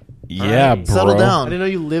 Sorry. Yeah, Yeah, Alright. bro. settle I down. didn't know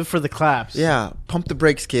you live for the claps. Yeah, pump the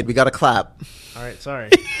brakes, kid. We got to clap. All right, sorry.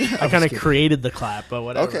 I kind of created the clap, but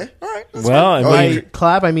whatever. Okay, all right. that's Well, fine. I By mean,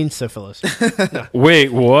 clap, I mean syphilis.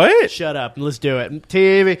 wait, what? Shut up. Let's do it.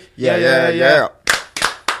 TV. Yeah.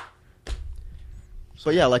 So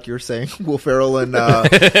yeah, like you were saying, Will Ferrell and Will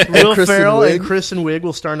Kristen Ferrell Wiig. and Kristen Wiig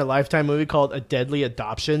will star in a Lifetime movie called A Deadly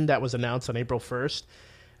Adoption that was announced on April 1st.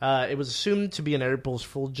 It was assumed to be an April's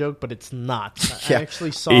Fool joke, but it's not. Yeah. I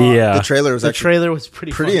actually saw Yeah. The trailer was the actually trailer was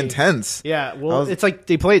pretty funny. intense. Yeah, well, I was- it's like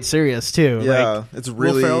they play it serious too. Yeah, like, it's Will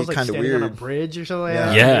really Ferrell's like kind of standing on a weird. bridge or something. Yeah. Like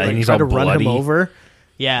that. Yeah, They, like, and he's try all to run bloody. him over.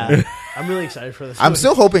 Yeah, I'm really excited for this. I'm movie.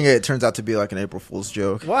 still hoping it turns out to be like an April Fool's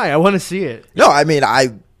joke. Why? I want to see it. No, I mean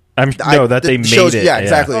They made shows, it. Yeah,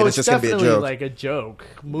 exactly. Oh, and it's it's just gonna be a definitely joke. like a joke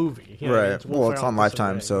movie. You know what I mean? Right. Will Well, it's Ferrell on and Kristen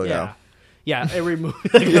Lifetime, Wiig. so yeah. Yeah, every movie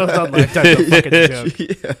that goes on Lifetime is a fucking joke.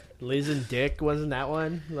 Yeah. Liz and Dick wasn't that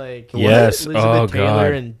one? Like Yes. Elizabeth Oh, Taylor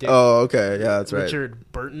God. and Dick Oh, okay. Yeah, that's right.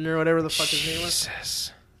 Richard Burton or whatever the fuck his name was.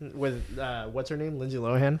 Jesus. With what's her name? Lindsay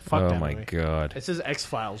Lohan. Fuck Oh that my movie. god. It says X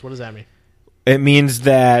Files. What does that mean? It means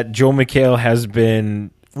that Joel McHale has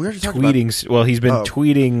been We already talked about- tweeting. Well, he's been Oh.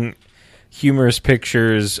 tweeting humorous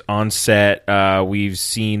pictures on set. We've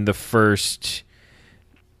seen the first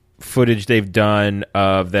footage they've done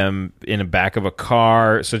of them in the back of a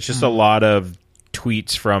car. So it's just a lot of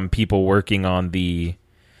tweets from people working on the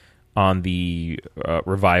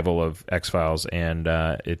revival of X-Files, and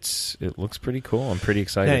it looks pretty cool. I'm pretty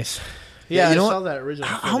excited. Nice. Yeah, you know I saw what? that original.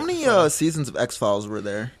 How many seasons of X Files were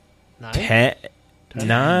there? 9? 10,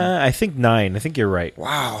 9, I think 9. I think you're right.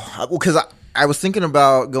 Wow. Because I was thinking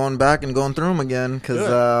about going back and going through them again because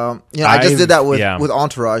Good. I just did that with yeah.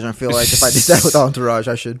 Entourage, and I feel like if I did that with Entourage,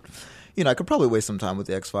 I should, I could probably waste some time with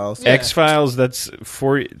the X-Files. Yeah. X-Files, that's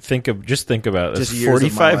think about it. That's Just years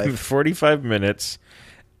of my life. 45 minutes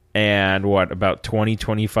and about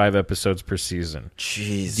 20-25 episodes per season.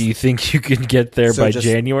 Jeez, Do you think you can get there So by just-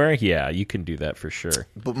 January? Yeah, you can do that for sure.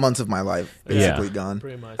 but months of my life Yeah. basically gone.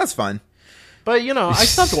 Pretty much. That's fine. But I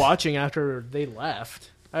stopped watching after they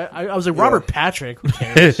left. I was like, Robert Patrick. Who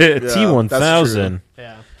cares? T-1000.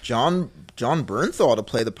 Yeah. John Bernthal to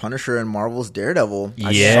play the Punisher in Marvel's Daredevil. I saw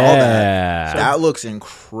that. Yeah. That looks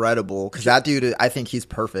incredible because that dude, I think he's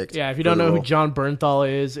perfect. Yeah, if you for don't the know who role. John Bernthal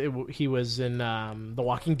is, he was in The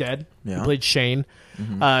Walking Dead. Yeah. He played Shane.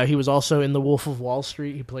 He was also in The Wolf of Wall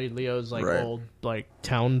Street. He played Leo's Right. old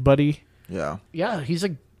town buddy. Yeah, Yeah,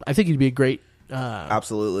 I think he'd be a great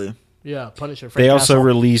absolutely. Punisher. They Frank also Castle.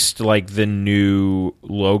 released the new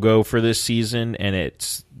logo for this season, and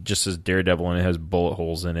it's just as Daredevil, and it has bullet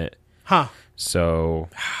holes in it. Huh. So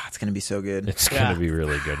It's gonna be so good. it's Yeah. going to be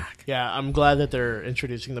really good. Yeah, I'm glad that they're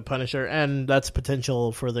introducing the Punisher, and that's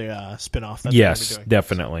potential for the spin-off. That Yes, they're doing.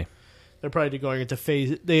 definitely. They're probably going into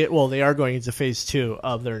phase. They are going into phase 2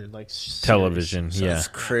 of their series. Television, So yeah. It's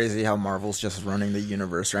crazy how Marvel's just running the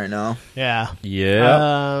universe right now. Yeah.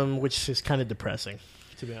 Yeah. Which is kind of depressing,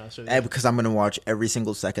 to be honest with you. And because I'm gonna watch every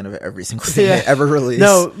single second of every single thing Yeah. they ever release.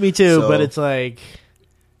 No, me too. So- But it's like,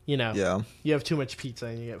 Yeah, you have too much pizza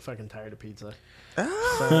and you get fucking tired of pizza.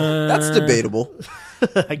 that's debatable.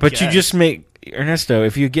 I But you guess. just make Ernesto,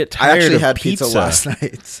 if you get I tired actually of had pizza, last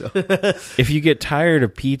night. So if you get tired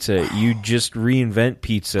of pizza, you just reinvent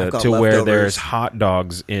pizza I've got to where leftovers. there's hot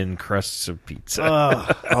dogs in crusts of pizza.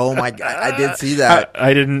 Ugh. oh my god, I did see that.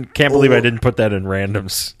 I can't believe I Or- didn't put that in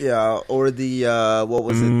randoms. Yeah, or the what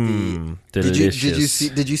was it? Did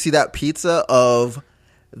you see that pizza of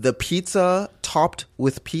the pizza topped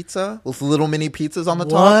with little mini pizzas on the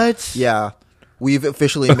top? What? Yeah, we've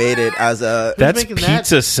officially made it as a That's making that?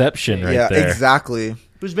 pizzaception right yeah, there. exactly.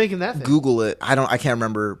 Who's making that thing? Google it. I can't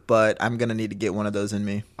remember, but I'm gonna need to get one of those in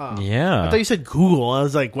me. Yeah. I thought you said Google. I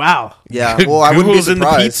was like, wow. Yeah, well, I wouldn't be Google's in the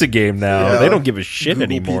surprised. pizza game now. Yeah. They don't give a shit Google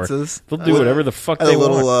anymore. pizzas. They'll do whatever the fuck And they the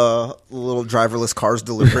want. little driverless cars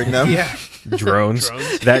delivering them. Yeah. Drones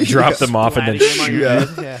Drones. that drop them off and then Gliding among your Yeah.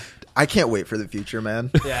 head. Yeah. I can't wait for the future,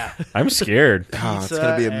 man. Yeah. I'm scared. Oh, it's Pizza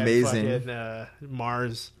gonna be and amazing. fucking,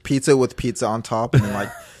 Mars. Pizza with pizza on top, and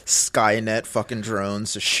then Skynet fucking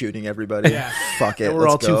drones just shooting everybody. Yeah. Fuck it. And we're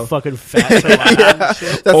all let's go. too fucking fat to laugh and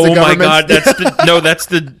shit. That's Oh the my government's-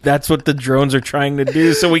 god, that's what the drones are trying to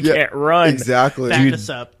do, so we Yeah, can't run. exactly. Back Dude, this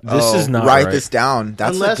up. This is not write right. this down.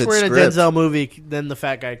 That's Unless a good we're in script. a Denzel movie, then the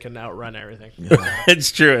fat guy can outrun everything.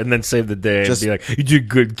 It's true, and then save the day Just- and be like, "You did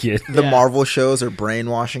good, kid." The Yeah. Marvel shows are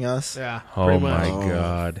brainwashing us. Yeah. Oh pretty my much.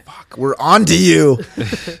 god. Fuck, we're on to you.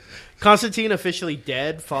 Constantine officially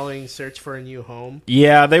dead following search for a new home.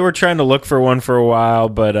 Yeah, they were trying to look for one for a while,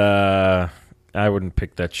 but I wouldn't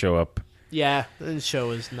pick that show up. Yeah, the show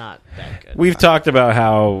is not that good. We've talked about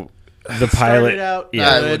how the pilot. Started out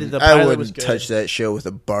yeah. good. The pilot was good. touch that show with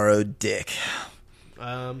a borrowed dick.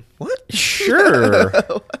 What? Sure,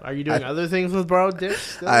 Are you doing other things with borrowed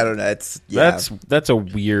dicks? still? I don't know. It's yeah. that's a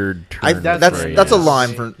weird turn. That's That's a yeah.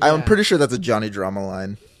 line from. Yeah. I'm pretty sure that's a Johnny Drama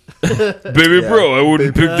line. Baby Yeah. bro, I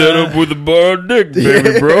wouldn't pick that up with a borrowed dick,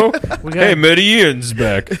 baby bro. We got, Hey, Matty Ian's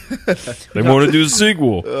back. They want to do a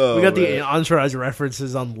sequel. we got the Entourage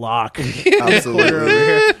references on lock.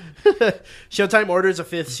 Absolutely. Showtime orders a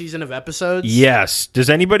 5th season of episodes. Yes. Does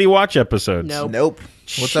anybody watch episodes? No. Nope.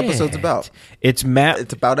 What's episodes Shit. about? It's Matt.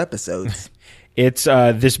 It's about episodes. It's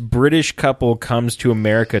this British couple comes to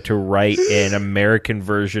America to write an American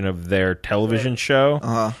version of their television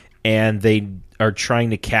show, and they are trying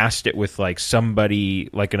to cast it with somebody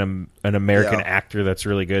like an American Yeah. actor that's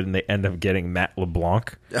really good, and they end up getting Matt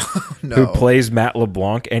LeBlanc, No. who plays Matt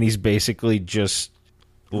LeBlanc, and he's basically just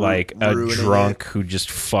like a Ruining drunk who just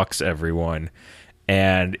fucks everyone.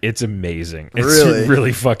 And it's amazing. It's Really? a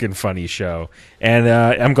really fucking funny show, and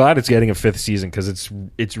I'm glad it's getting a 5th season because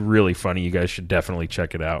it's really funny. You guys should definitely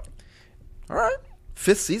check it out. All right.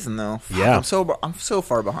 5th season though. Fuck, Yeah. I'm so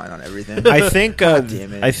far behind on everything. I think damn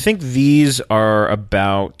it. I think these are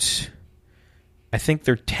about. I think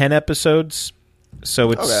they're 10 episodes,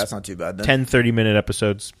 so it's Okay, that's not too bad then. 10 30-minute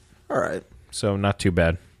episodes, All right. so not too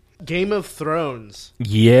bad. Game of Thrones.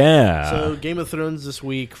 Yeah, So Game of Thrones this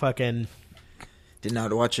week, fucking Didn't know how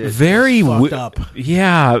to watch it. very fucked up.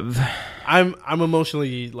 Yeah, I'm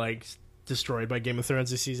emotionally destroyed by Game of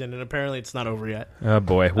Thrones this season, and apparently it's not over yet. oh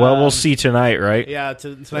boy. Well, we'll see tonight, right? Yeah,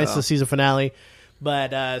 tonight's Yeah. the season finale.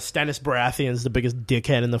 But Stannis Baratheon's the biggest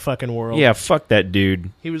dickhead in the fucking world. Yeah, fuck that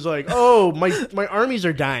dude. He was like, "Oh, my armies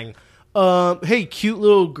are dying. Hey, cute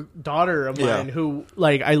little daughter of mine who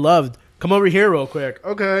like I loved. Come over here real quick."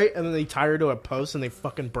 Okay, and then they tie her to a post and they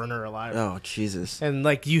fucking burn her alive. Oh Jesus! And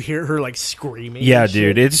like you hear her like screaming. Yeah, and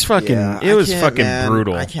shit. dude, it's fucking. It was fucking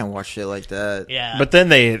brutal. I can't watch shit like that. Yeah, But then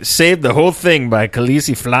they saved the whole thing by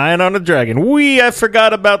Khaleesi flying on a dragon. I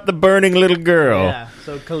forgot about the burning little girl. yeah.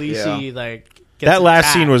 So Khaleesi like gets That last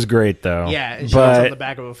attacked. scene was great, though. Yeah, and she was on the but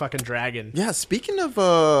back of a fucking dragon. Yeah. Speaking of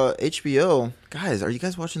HBO, guys, are you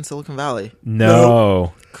guys watching Silicon Valley?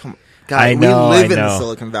 no, Come, I guys, know, we live I in the know.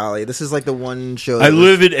 Silicon Valley. This is like the one show. I that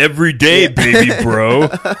live it every day, baby bro.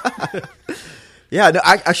 Yeah, no,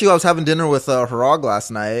 I was having dinner with Harag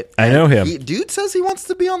last night. I know him. Dude says he wants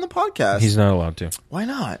to be on the podcast. He's not allowed to. Why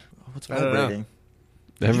not? What's I don't know. vibrating?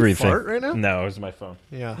 Everything. fart right now? No, it was my phone.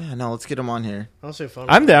 Yeah, Yeah, no, let's get him on here. I'll say phone.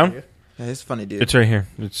 I'm down. Yeah, he's a funny dude. It's right here.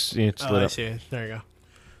 It's Oh, lit I up. see. There you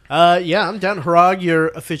go. Yeah, I'm down. Harag, you're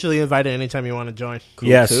officially invited anytime you want to join. Cool,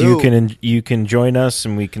 Yes, cool. you can join us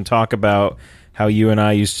and we can talk about how you and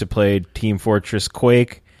I used to play Team Fortress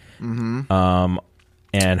Quake. Mm-hmm.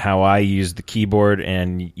 And how I used the keyboard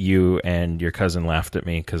and you and your cousin laughed at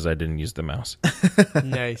me because I didn't use the mouse.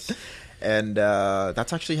 Nice. And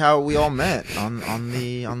that's actually how we all met on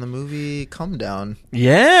the movie Come Down.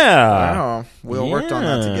 Yeah. Wow, we all worked on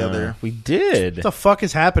that together. We did. What the fuck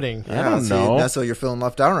is happening? Yeah, don't see, know. That's so you're feeling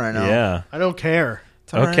left out right now. Yeah. I don't care.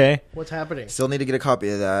 It's all right. Okay. What's happening? Still need to get a copy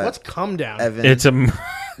of that. Let's come down. Evan? It's a.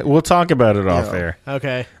 We'll talk about it off Yeah. air.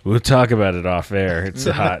 Okay. We'll talk about it off air. It's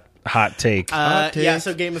a hot take. Hot Yeah, take.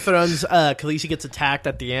 so Game of Thrones, Khaleesi gets attacked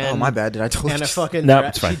at the end. Oh, my bad. Did I totally And a just... fucking No,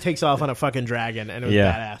 it's fine. she takes off on a fucking dragon, and it was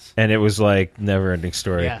yeah. badass. And it was like never ending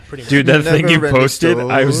story. Yeah, pretty much. Dude, that thing you Never-ending posted,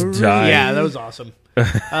 I was story. dying. Yeah, that was awesome.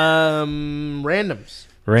 Randoms.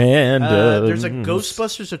 Random. There's a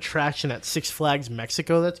Ghostbusters attraction at Six Flags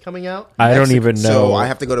Mexico that's coming out I don't even know. So I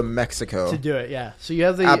have to go to Mexico. to do it. Yeah, so you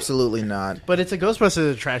have the Absolutely not. but it's a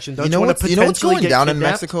Ghostbusters attraction. Don't You know want what's to you know what's potentially going get down in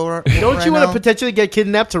kidnapped? Mexico right, Don't right you want now? to potentially get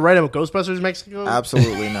kidnapped to ride a Ghostbusters Mexico?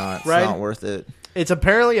 Absolutely not. It's Right? not worth it. It's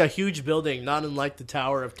apparently a huge building, not unlike the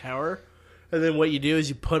Tower of Terror. And then what you do is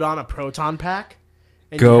you put on a proton pack.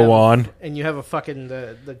 And Go you have on. And you have a fucking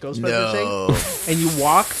the Ghostbusters thing. And you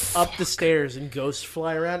walk up the stairs and ghosts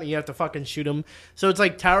fly around and you have to fucking shoot them. So it's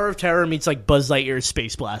like Tower of Terror meets like Buzz Lightyear's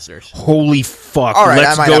Space Blasters. Holy fuck. All right,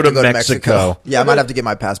 Let's I might go have to to Mexico. Yeah, I might have to get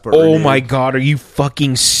my passport. Oh renewed. my god, are you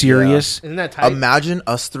fucking serious? Isn't that tight? Imagine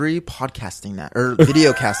us three podcasting that or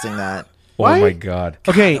video casting that. Why? Oh my god.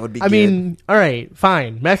 Okay, that would be I mean, all right,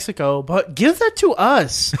 fine, Mexico, but give that to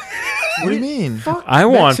us. What do you mean? Fuck I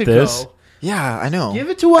want Mexico. this. Yeah, I know. Give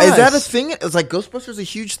it to Is that a us. thing? Is like Ghostbusters a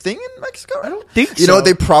huge thing in Mexico? I don't think You know, so.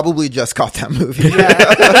 they probably just got that movie.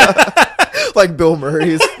 Like Bill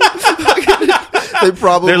Murray's. They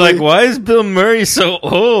probably. They're like, why is Bill Murray so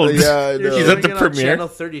old? Yeah, I You're know. He's at the showing it on premiere? Channel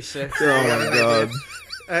 36. Oh my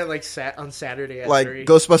god! Like on Saturday at Like 3.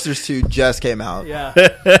 Ghostbusters 2 just came out. Yeah.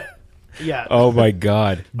 Yeah. Oh my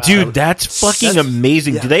god. Dude, that's fucking That's-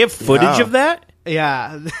 amazing. yeah. Do they have footage Yeah. of that?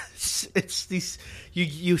 Yeah. It's these.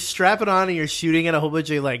 You strap it on and you're shooting at a whole bunch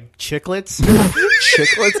of like chiclets.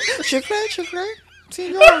 Chiclets, chiclet,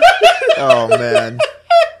 senor. Oh man,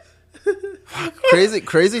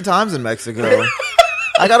 crazy times in Mexico.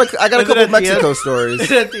 I got a And then couple at the Mexico end- stories.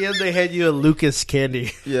 And at the end, they hand you a Lucas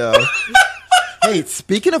candy. Yeah. Hey,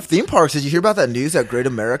 speaking of theme parks, did you hear about that news at Great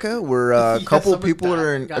America where a Yeah, couple someone people died.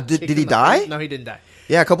 are in? Got Did kicked he in the die? face. No, he didn't die.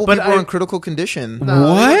 Yeah, a couple But people I- are in critical condition. No, they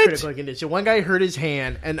What? weren't critical condition. One guy hurt his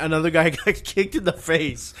hand, and another guy got kicked in the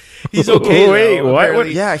face. He's okay. Wait, though, what?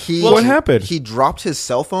 apparently. Yeah, What happened? He dropped his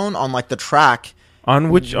cell phone on like the track On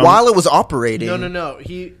which while it was operating. No.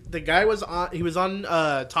 The guy was on. He was on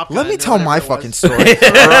Top Gun. Let me or tell whatever my it was. fucking story.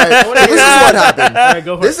 All right, wanna this hear is it. what happened. All right,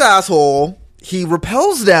 go for This it. asshole, he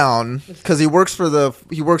rappels down because he works for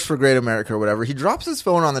Great America or whatever. He drops his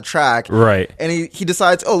phone on the track, Right. And he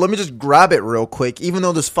decides, oh, let me just grab it real quick, even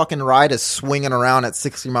though this fucking ride is swinging around at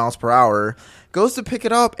 60 miles per hour. Goes to pick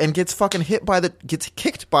it up and gets fucking gets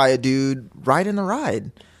kicked by a dude right in the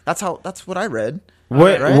ride. That's what I read.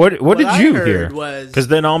 What Right? what What did I you heard hear? was- Because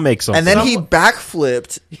then I'll make something. And then he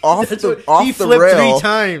backflipped off That's the what- off he the flipped rail. 3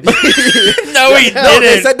 times. no, he No, they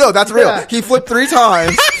didn't. said no. That's real. Yeah. He flipped 3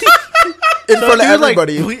 times in front of Dude, like,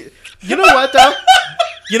 everybody. you know what though?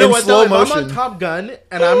 You know In what slow though? If I'm motion. on Top Gun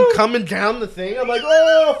and I'm coming down the thing, I'm like,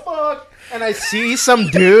 oh fuck. And I see some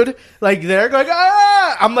dude like there going,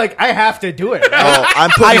 ah! I'm like, I have to do it. Oh, I'm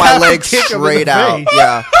I putting my have to legs kick him in the straight out. face.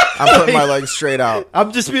 Yeah, I'm putting my legs straight out.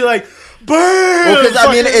 I'm just be like, burn. Well, because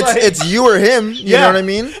I mean, Fucking, like- it's you or him. You Yeah. know what I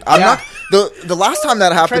mean? I'm Yeah. not. The last time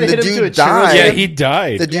that happened, to the hit him to a dude chair. died. Yeah, he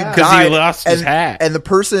died. The dude because died, he lost his hat. and the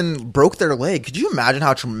person broke their leg. Could you imagine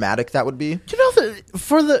how traumatic that would be? You know,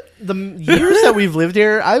 for the years that we've lived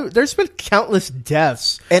here, there's been countless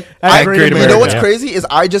deaths. And At Great you America. know what's Yeah. crazy is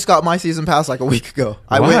I just got my season pass like a week ago.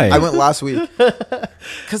 I Why? went last week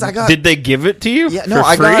because I got Did they give it to you? yeah no for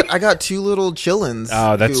I free? got 2 little chillins.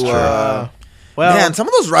 Oh, that's who, true. Well, man, some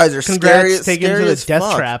of those rides are congrats scary. taken Scary to the as death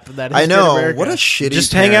fuck. trap that is I know. Great America. What a shitty.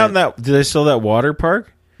 Just hang out in parent. that. Do they still that water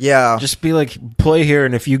park? Yeah. Just be like, play here,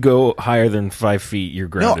 and if you go higher than 5 feet, you're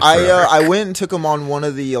No, grounded. forever. I went and took him on one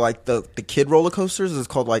of the the kid roller coasters. It's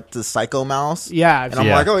called like the Psycho Mouse. Yeah, And I'm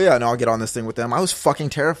Yeah. like, oh yeah, no, I'll get on this thing with them. I was fucking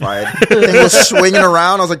terrified. The thing was swinging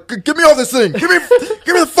around. I was like, get me off this thing. Get me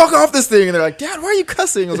the fuck off this thing. And they're like, Dad, why are you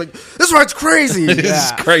cussing? I was like, this ride's crazy. This Yeah.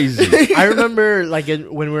 is crazy. I remember like when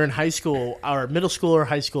we were in high school, our middle school or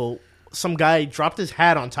high school, some guy dropped his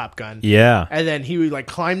hat on Top Gun. Yeah. And then he would like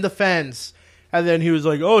climb the fence, and then he was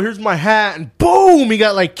like, "Oh, here's my hat," and boom, he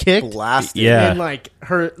got like kicked. Blasted. Yeah. And like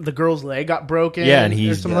the girl's leg got broken. Yeah, and or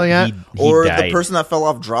he's something like that. he Or died. the person that fell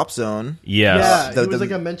off Drop Zone. Yes. Yeah, The- he was the-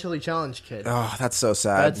 like a mentally challenged kid. Oh, that's so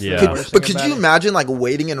sad. That's Yeah. the Could- worst but thing could about you it. imagine like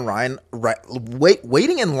waiting in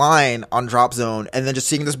waiting in line on Drop Zone and then just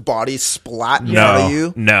seeing this body splat in front No. of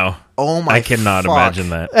you? No. Oh my! I cannot fuck. imagine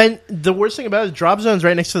that. And the worst thing about it is Drop Zone's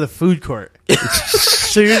right next to the food court.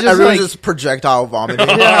 So you're just Everyone's like, just projectile vomiting.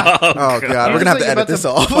 yeah. Oh god, we're gonna have to edit this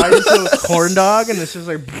off. Bite into a corn dog, and it's just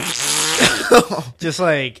like, just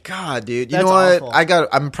like, God, dude, you That's know what? awful.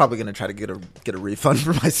 I'm probably gonna try to get a refund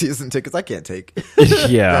for my season tickets. I can't take.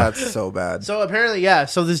 Yeah. That's so bad. so apparently, yeah.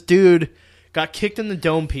 So this dude got kicked in the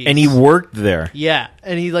dome piece, And he worked there. yeah,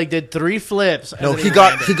 and he like did 3 flips. And No, then he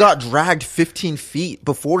landed. got dragged 15 feet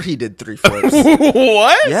before he did 3 flips.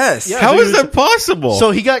 What? Yes. Yeah. How so he is was- that possible?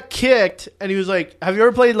 So he got kicked, and he was like, "Have you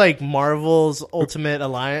ever played like Marvel's Ultimate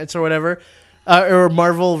Alliance or whatever, or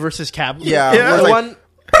Marvel versus Cap?" Yeah, the where it's like- one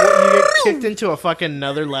where you get kicked into a fucking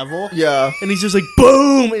another level. Yeah. And he's just like,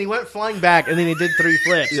 boom, and he went flying back, and then he did 3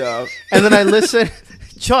 flips. Yeah. And then I listened.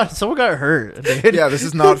 John, someone got hurt. Dude. Yeah, this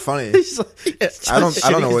is not funny. He's like, I don't know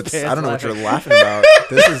shitting his what you're pants laughing about.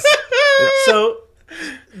 This is So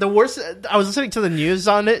the worst. I was listening to the news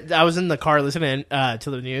on it. I was in the car listening to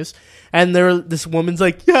the news, and this woman's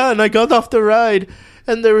like, "Yeah," and I got off the ride,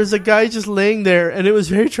 and there was a guy just laying there, and it was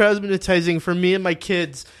very traumatizing for me and my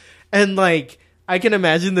kids, and like. I can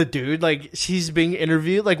imagine the dude, like, she's being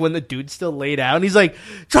interviewed, like, when the dude's still laid out, and he's like,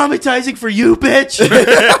 traumatizing for you, bitch!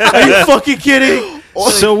 Are you fucking kidding?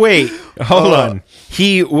 So wait, hold on.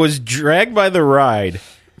 He was dragged by the ride,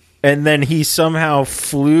 and then he somehow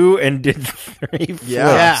flew and did 3 flips.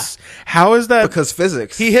 Yeah. How is that? because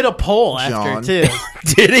physics. He hit a pole John. after, too.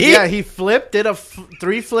 Did he? Yeah, he flipped, did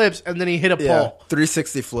 3 flips, and then he hit a yeah, pole.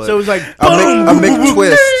 360 flip. So it was like, a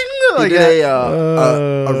McTwist. He like did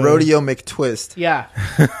that. a rodeo McTwist. Yeah.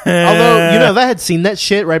 Although, you know, if I had seen that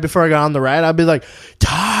shit right before I got on the ride, I'd be like,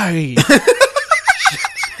 tight.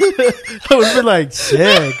 I would have been like,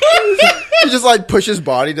 sick. You just like push his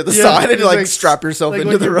body to the Yeah, side and it's like strap yourself like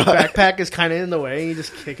into when the your ride. backpack is kind of in the way, you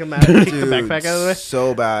just kick him out, kick the Dude, backpack out of the way.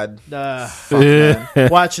 so bad. Uh, Man.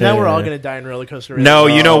 watch, now we're all going to die in roller coaster. No,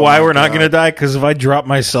 you know Oh why my we're not God. going to die? Because if I drop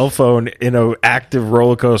my cell phone in an active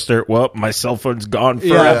roller coaster, well, my cell phone's gone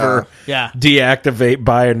forever. Yeah. Deactivate,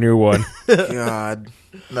 buy a new one. God,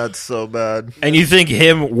 that's so bad. And you think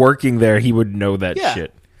him working there, he would know that Yeah.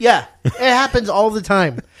 shit. Yeah. It happens all the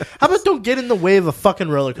time. How about don't get in the way of a fucking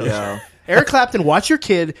roller coaster? Yeah. Eric Clapton, watch your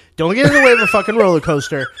kid. Don't get in the way of a fucking roller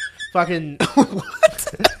coaster. Fucking.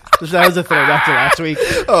 What? That was a throwback to last week.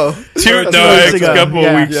 Oh, weeks ago.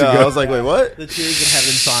 Yeah. yeah. I was like, wait, what? The Tears in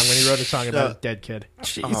Heaven song when he wrote a song about his dead kid.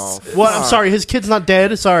 Oh, Well, I'm fuck. sorry, his kid's not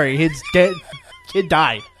dead. Sorry, his dead kid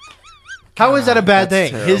died. How is that a bad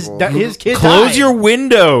that's thing? terrible. His kid Close died. your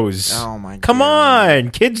windows. Oh my God. Come on.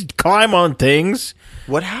 Kids climb on things.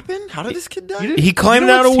 What happened? How did this kid You die? didn't- He climbed you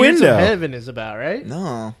know out what a Tears window. in Heaven is about, right?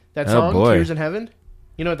 No. That Oh, song, boy. Tears in Heaven.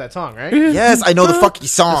 You know that song, right? Yes, I know the fucking The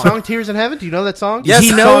song. song Tears in Heaven. Do you know that song? Yes,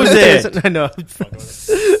 He I knows know it. I know.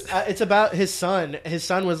 It's about his son. His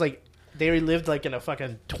son was like, they lived like in a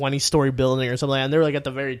fucking 20-story building or something, and they were like at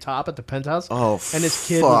the very top at the penthouse. Oh, and his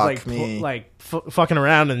kid was like, fuck me. fucking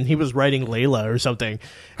around, and he was writing Layla or something,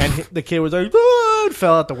 and the kid was like, "Ah," and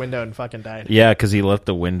fell out the window and fucking died. Yeah, because he left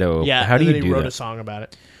the window open. Yeah. How do and you then he do wrote a that? song about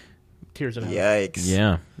it. Tears in Heaven. Yikes.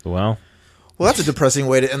 Yeah. Well, Well, that's a depressing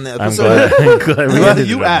way to end the I'm episode. glad, I'm glad we Well, ended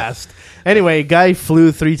you it on that. asked. Anyway, guy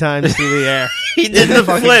flew 3 times through the air. He did the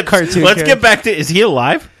Fucking flips. cartoon Let's character. get back to. Is he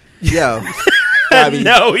alive? Yeah. I mean,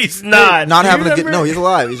 No, he's not. not Do you having a good. remember- No, he's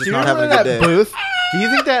alive. He's just Do you not remember having a that good day. booth? Do you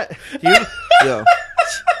think that? Yeah.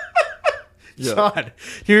 John,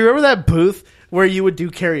 do you remember that booth where you would do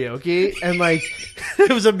karaoke and like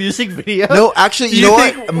it was a music video? No, actually, Do you know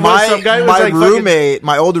think what? some guy was, My like, roommate,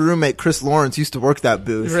 my older roommate, Chris Lawrence, used to work that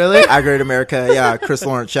booth. Really? At Great America. Yeah, Chris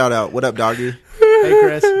Lawrence. Shout out. What up, doggy? Hey,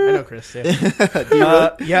 Chris. I know Chris.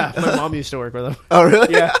 Yeah. Yeah, my mom used to work with him. Oh,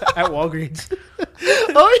 really? Yeah, at Walgreens.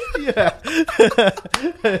 Oh, Yeah.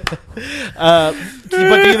 But do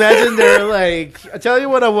you imagine they're like, I tell you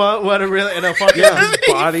what I want, what I really, and a fucking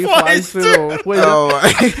body flies through the window,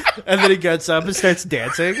 Oh, and then he gets up and starts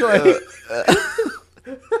dancing like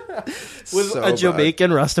with so a bad.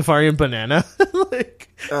 Jamaican Rastafarian banana. Like,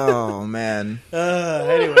 Oh, man.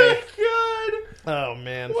 anyway. Oh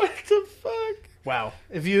man. What the fuck? Wow.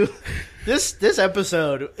 If you this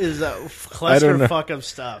episode is a I don't know. clusterfuck of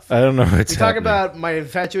stuff. I don't know what's We talk happening. about my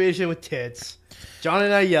infatuation with tits. John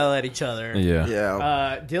and I yell at each other. Yeah.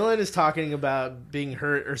 Yeah. Dylan is talking about being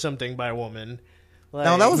hurt or something by a woman. Like,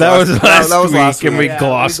 No, that was That was That last was week, last and we week.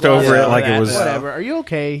 glossed we over glossed it like that. it was. Whatever. Are you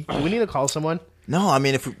okay? Do we need to call someone? No, I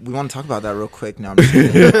mean, if we want to talk about that real quick, no, I'm just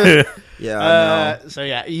kidding. Yeah, no. So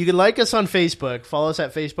yeah, you can like us on Facebook. Follow us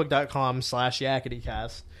at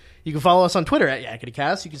facebook.com/yakitycast. You can follow us on Twitter at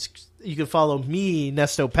yakitycast. You can follow me,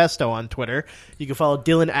 Nesto Pesto, on Twitter. You can follow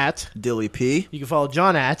Dylan at. Dilly P. You can follow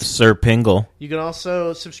John at. Sir Pingle. You can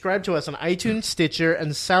also subscribe to us on iTunes, Stitcher,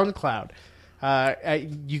 and SoundCloud.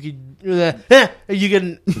 You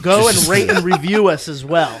can go and rate and review us as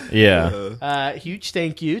well. Yeah. Huge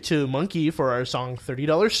thank you to Monkey for our song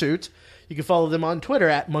 $30 Suit. You can follow them on Twitter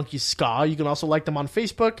at Monkey Ska. You can also like them on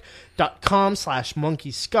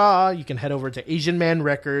Facebook.com/Monkey Ska. You can head over to Asian Man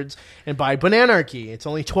Records and buy Bananarchy. It's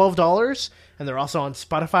only $12, and they're also on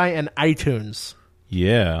Spotify and iTunes.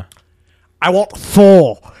 Yeah. I want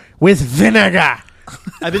full with vinegar.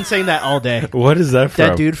 I've been saying that all day. What is that from?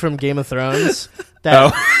 That dude from Game of Thrones.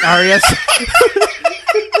 That Arya.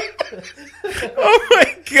 Oh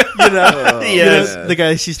my god. You know, Yes. the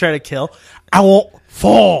guy she's trying to kill. I want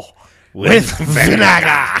full with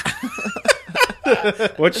vinegar.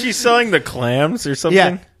 What's she selling? The clams or something?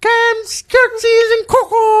 Yeah. Clams, turkeys, and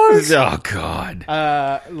cockles. Oh god.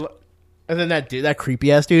 And then that dude, that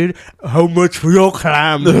creepy ass dude. How much for your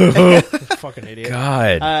clam? Fucking idiot.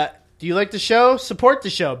 God. Do you like the show? Support the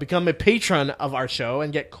show. Become a patron of our show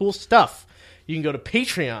and get cool stuff. You can go to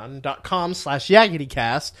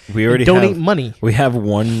patreon.com/yakitycast. We already and donate have money. We have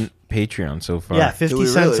one Patreon so far. Yeah, 50 we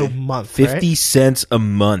cents really? a month. 50 right? cents a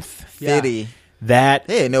month. Fitty. That.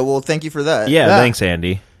 Hey, no, well, thank you for that. Yeah, Yeah. thanks,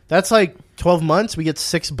 Andy. That's like 12 months. We get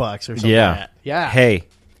 $6 or something Yeah. like that. Yeah. Hey,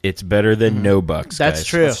 it's better than no bucks. That's guys.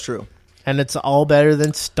 true. That's true. And it's all better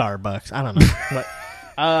than Starbucks. I don't know.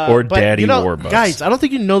 Or But, Daddy you know, Warbucks. guys, I don't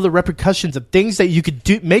think you know the repercussions of things that you could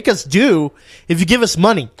do, make us do if you give us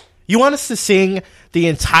money. You want us to sing the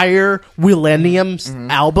entire Millennium's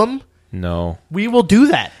album? No. We will do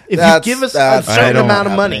that. If That's- you give us a that's certain not amount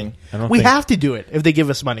of happening. money. I don't We think- have to do it if they give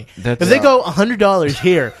us money. That's- If they go $100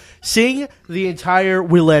 here, sing the entire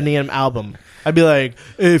Millennium album. I'd be like,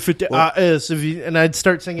 if you, and I'd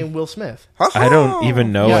start singing Will Smith. I don't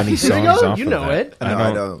even know any Here we songs go. off You of know that. it. No,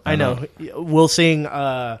 I don't. I know. We'll sing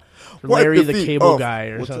Larry Wipe the your feet Cable off. Guy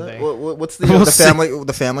or What's that? something. What's the, We'll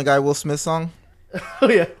the Family Guy Will Smith song? Oh,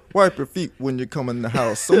 yeah. Wipe your feet when you come in the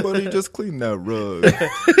house. Somebody just clean that rug.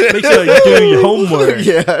 Make sure you do your homework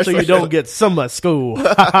Yeah, so you don't get summer school.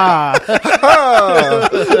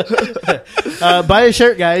 Buy a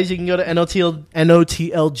shirt, guys. You can go to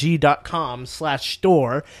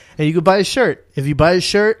notlg.com/store and you can buy a shirt. If you buy a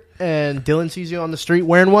shirt and Dylan sees you on the street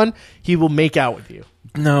wearing one, he will make out with you.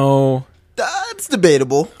 No. That's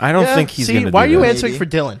debatable. I don't Yeah, think he's see, going to do why are you that. answering Maybe.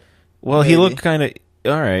 for Dylan? Well, he Maybe. looked kind of...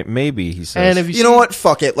 All right, maybe, he says. And if You know what?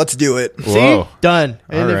 Fuck it. Let's do it. See, Whoa. done.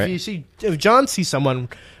 And All if right. if John sees someone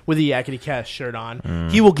with a Yakety Cast shirt on,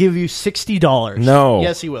 he will give you $60. No.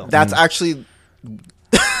 Yes, he will. That's actually.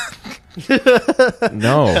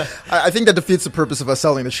 No. I think that defeats the purpose of us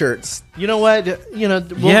selling the shirts. You know what? We'll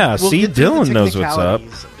Yeah, see, get to the Dylan knows what's up.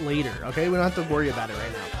 technicalities later. Okay, we don't have to worry about it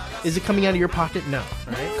right now. Is it coming out of your pocket? No.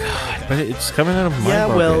 All right. But it's coming out of my Yeah.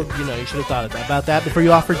 pocket. Well, you should have thought about that before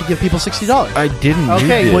you offered to give people $60. I didn't.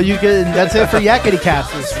 Okay. You Well, did. that's it for Yakety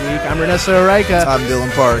Cast this week. I'm Ernesto Arica. I'm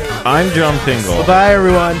Dylan Park. I'm John Pingle. Bye,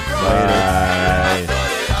 everyone. Bye.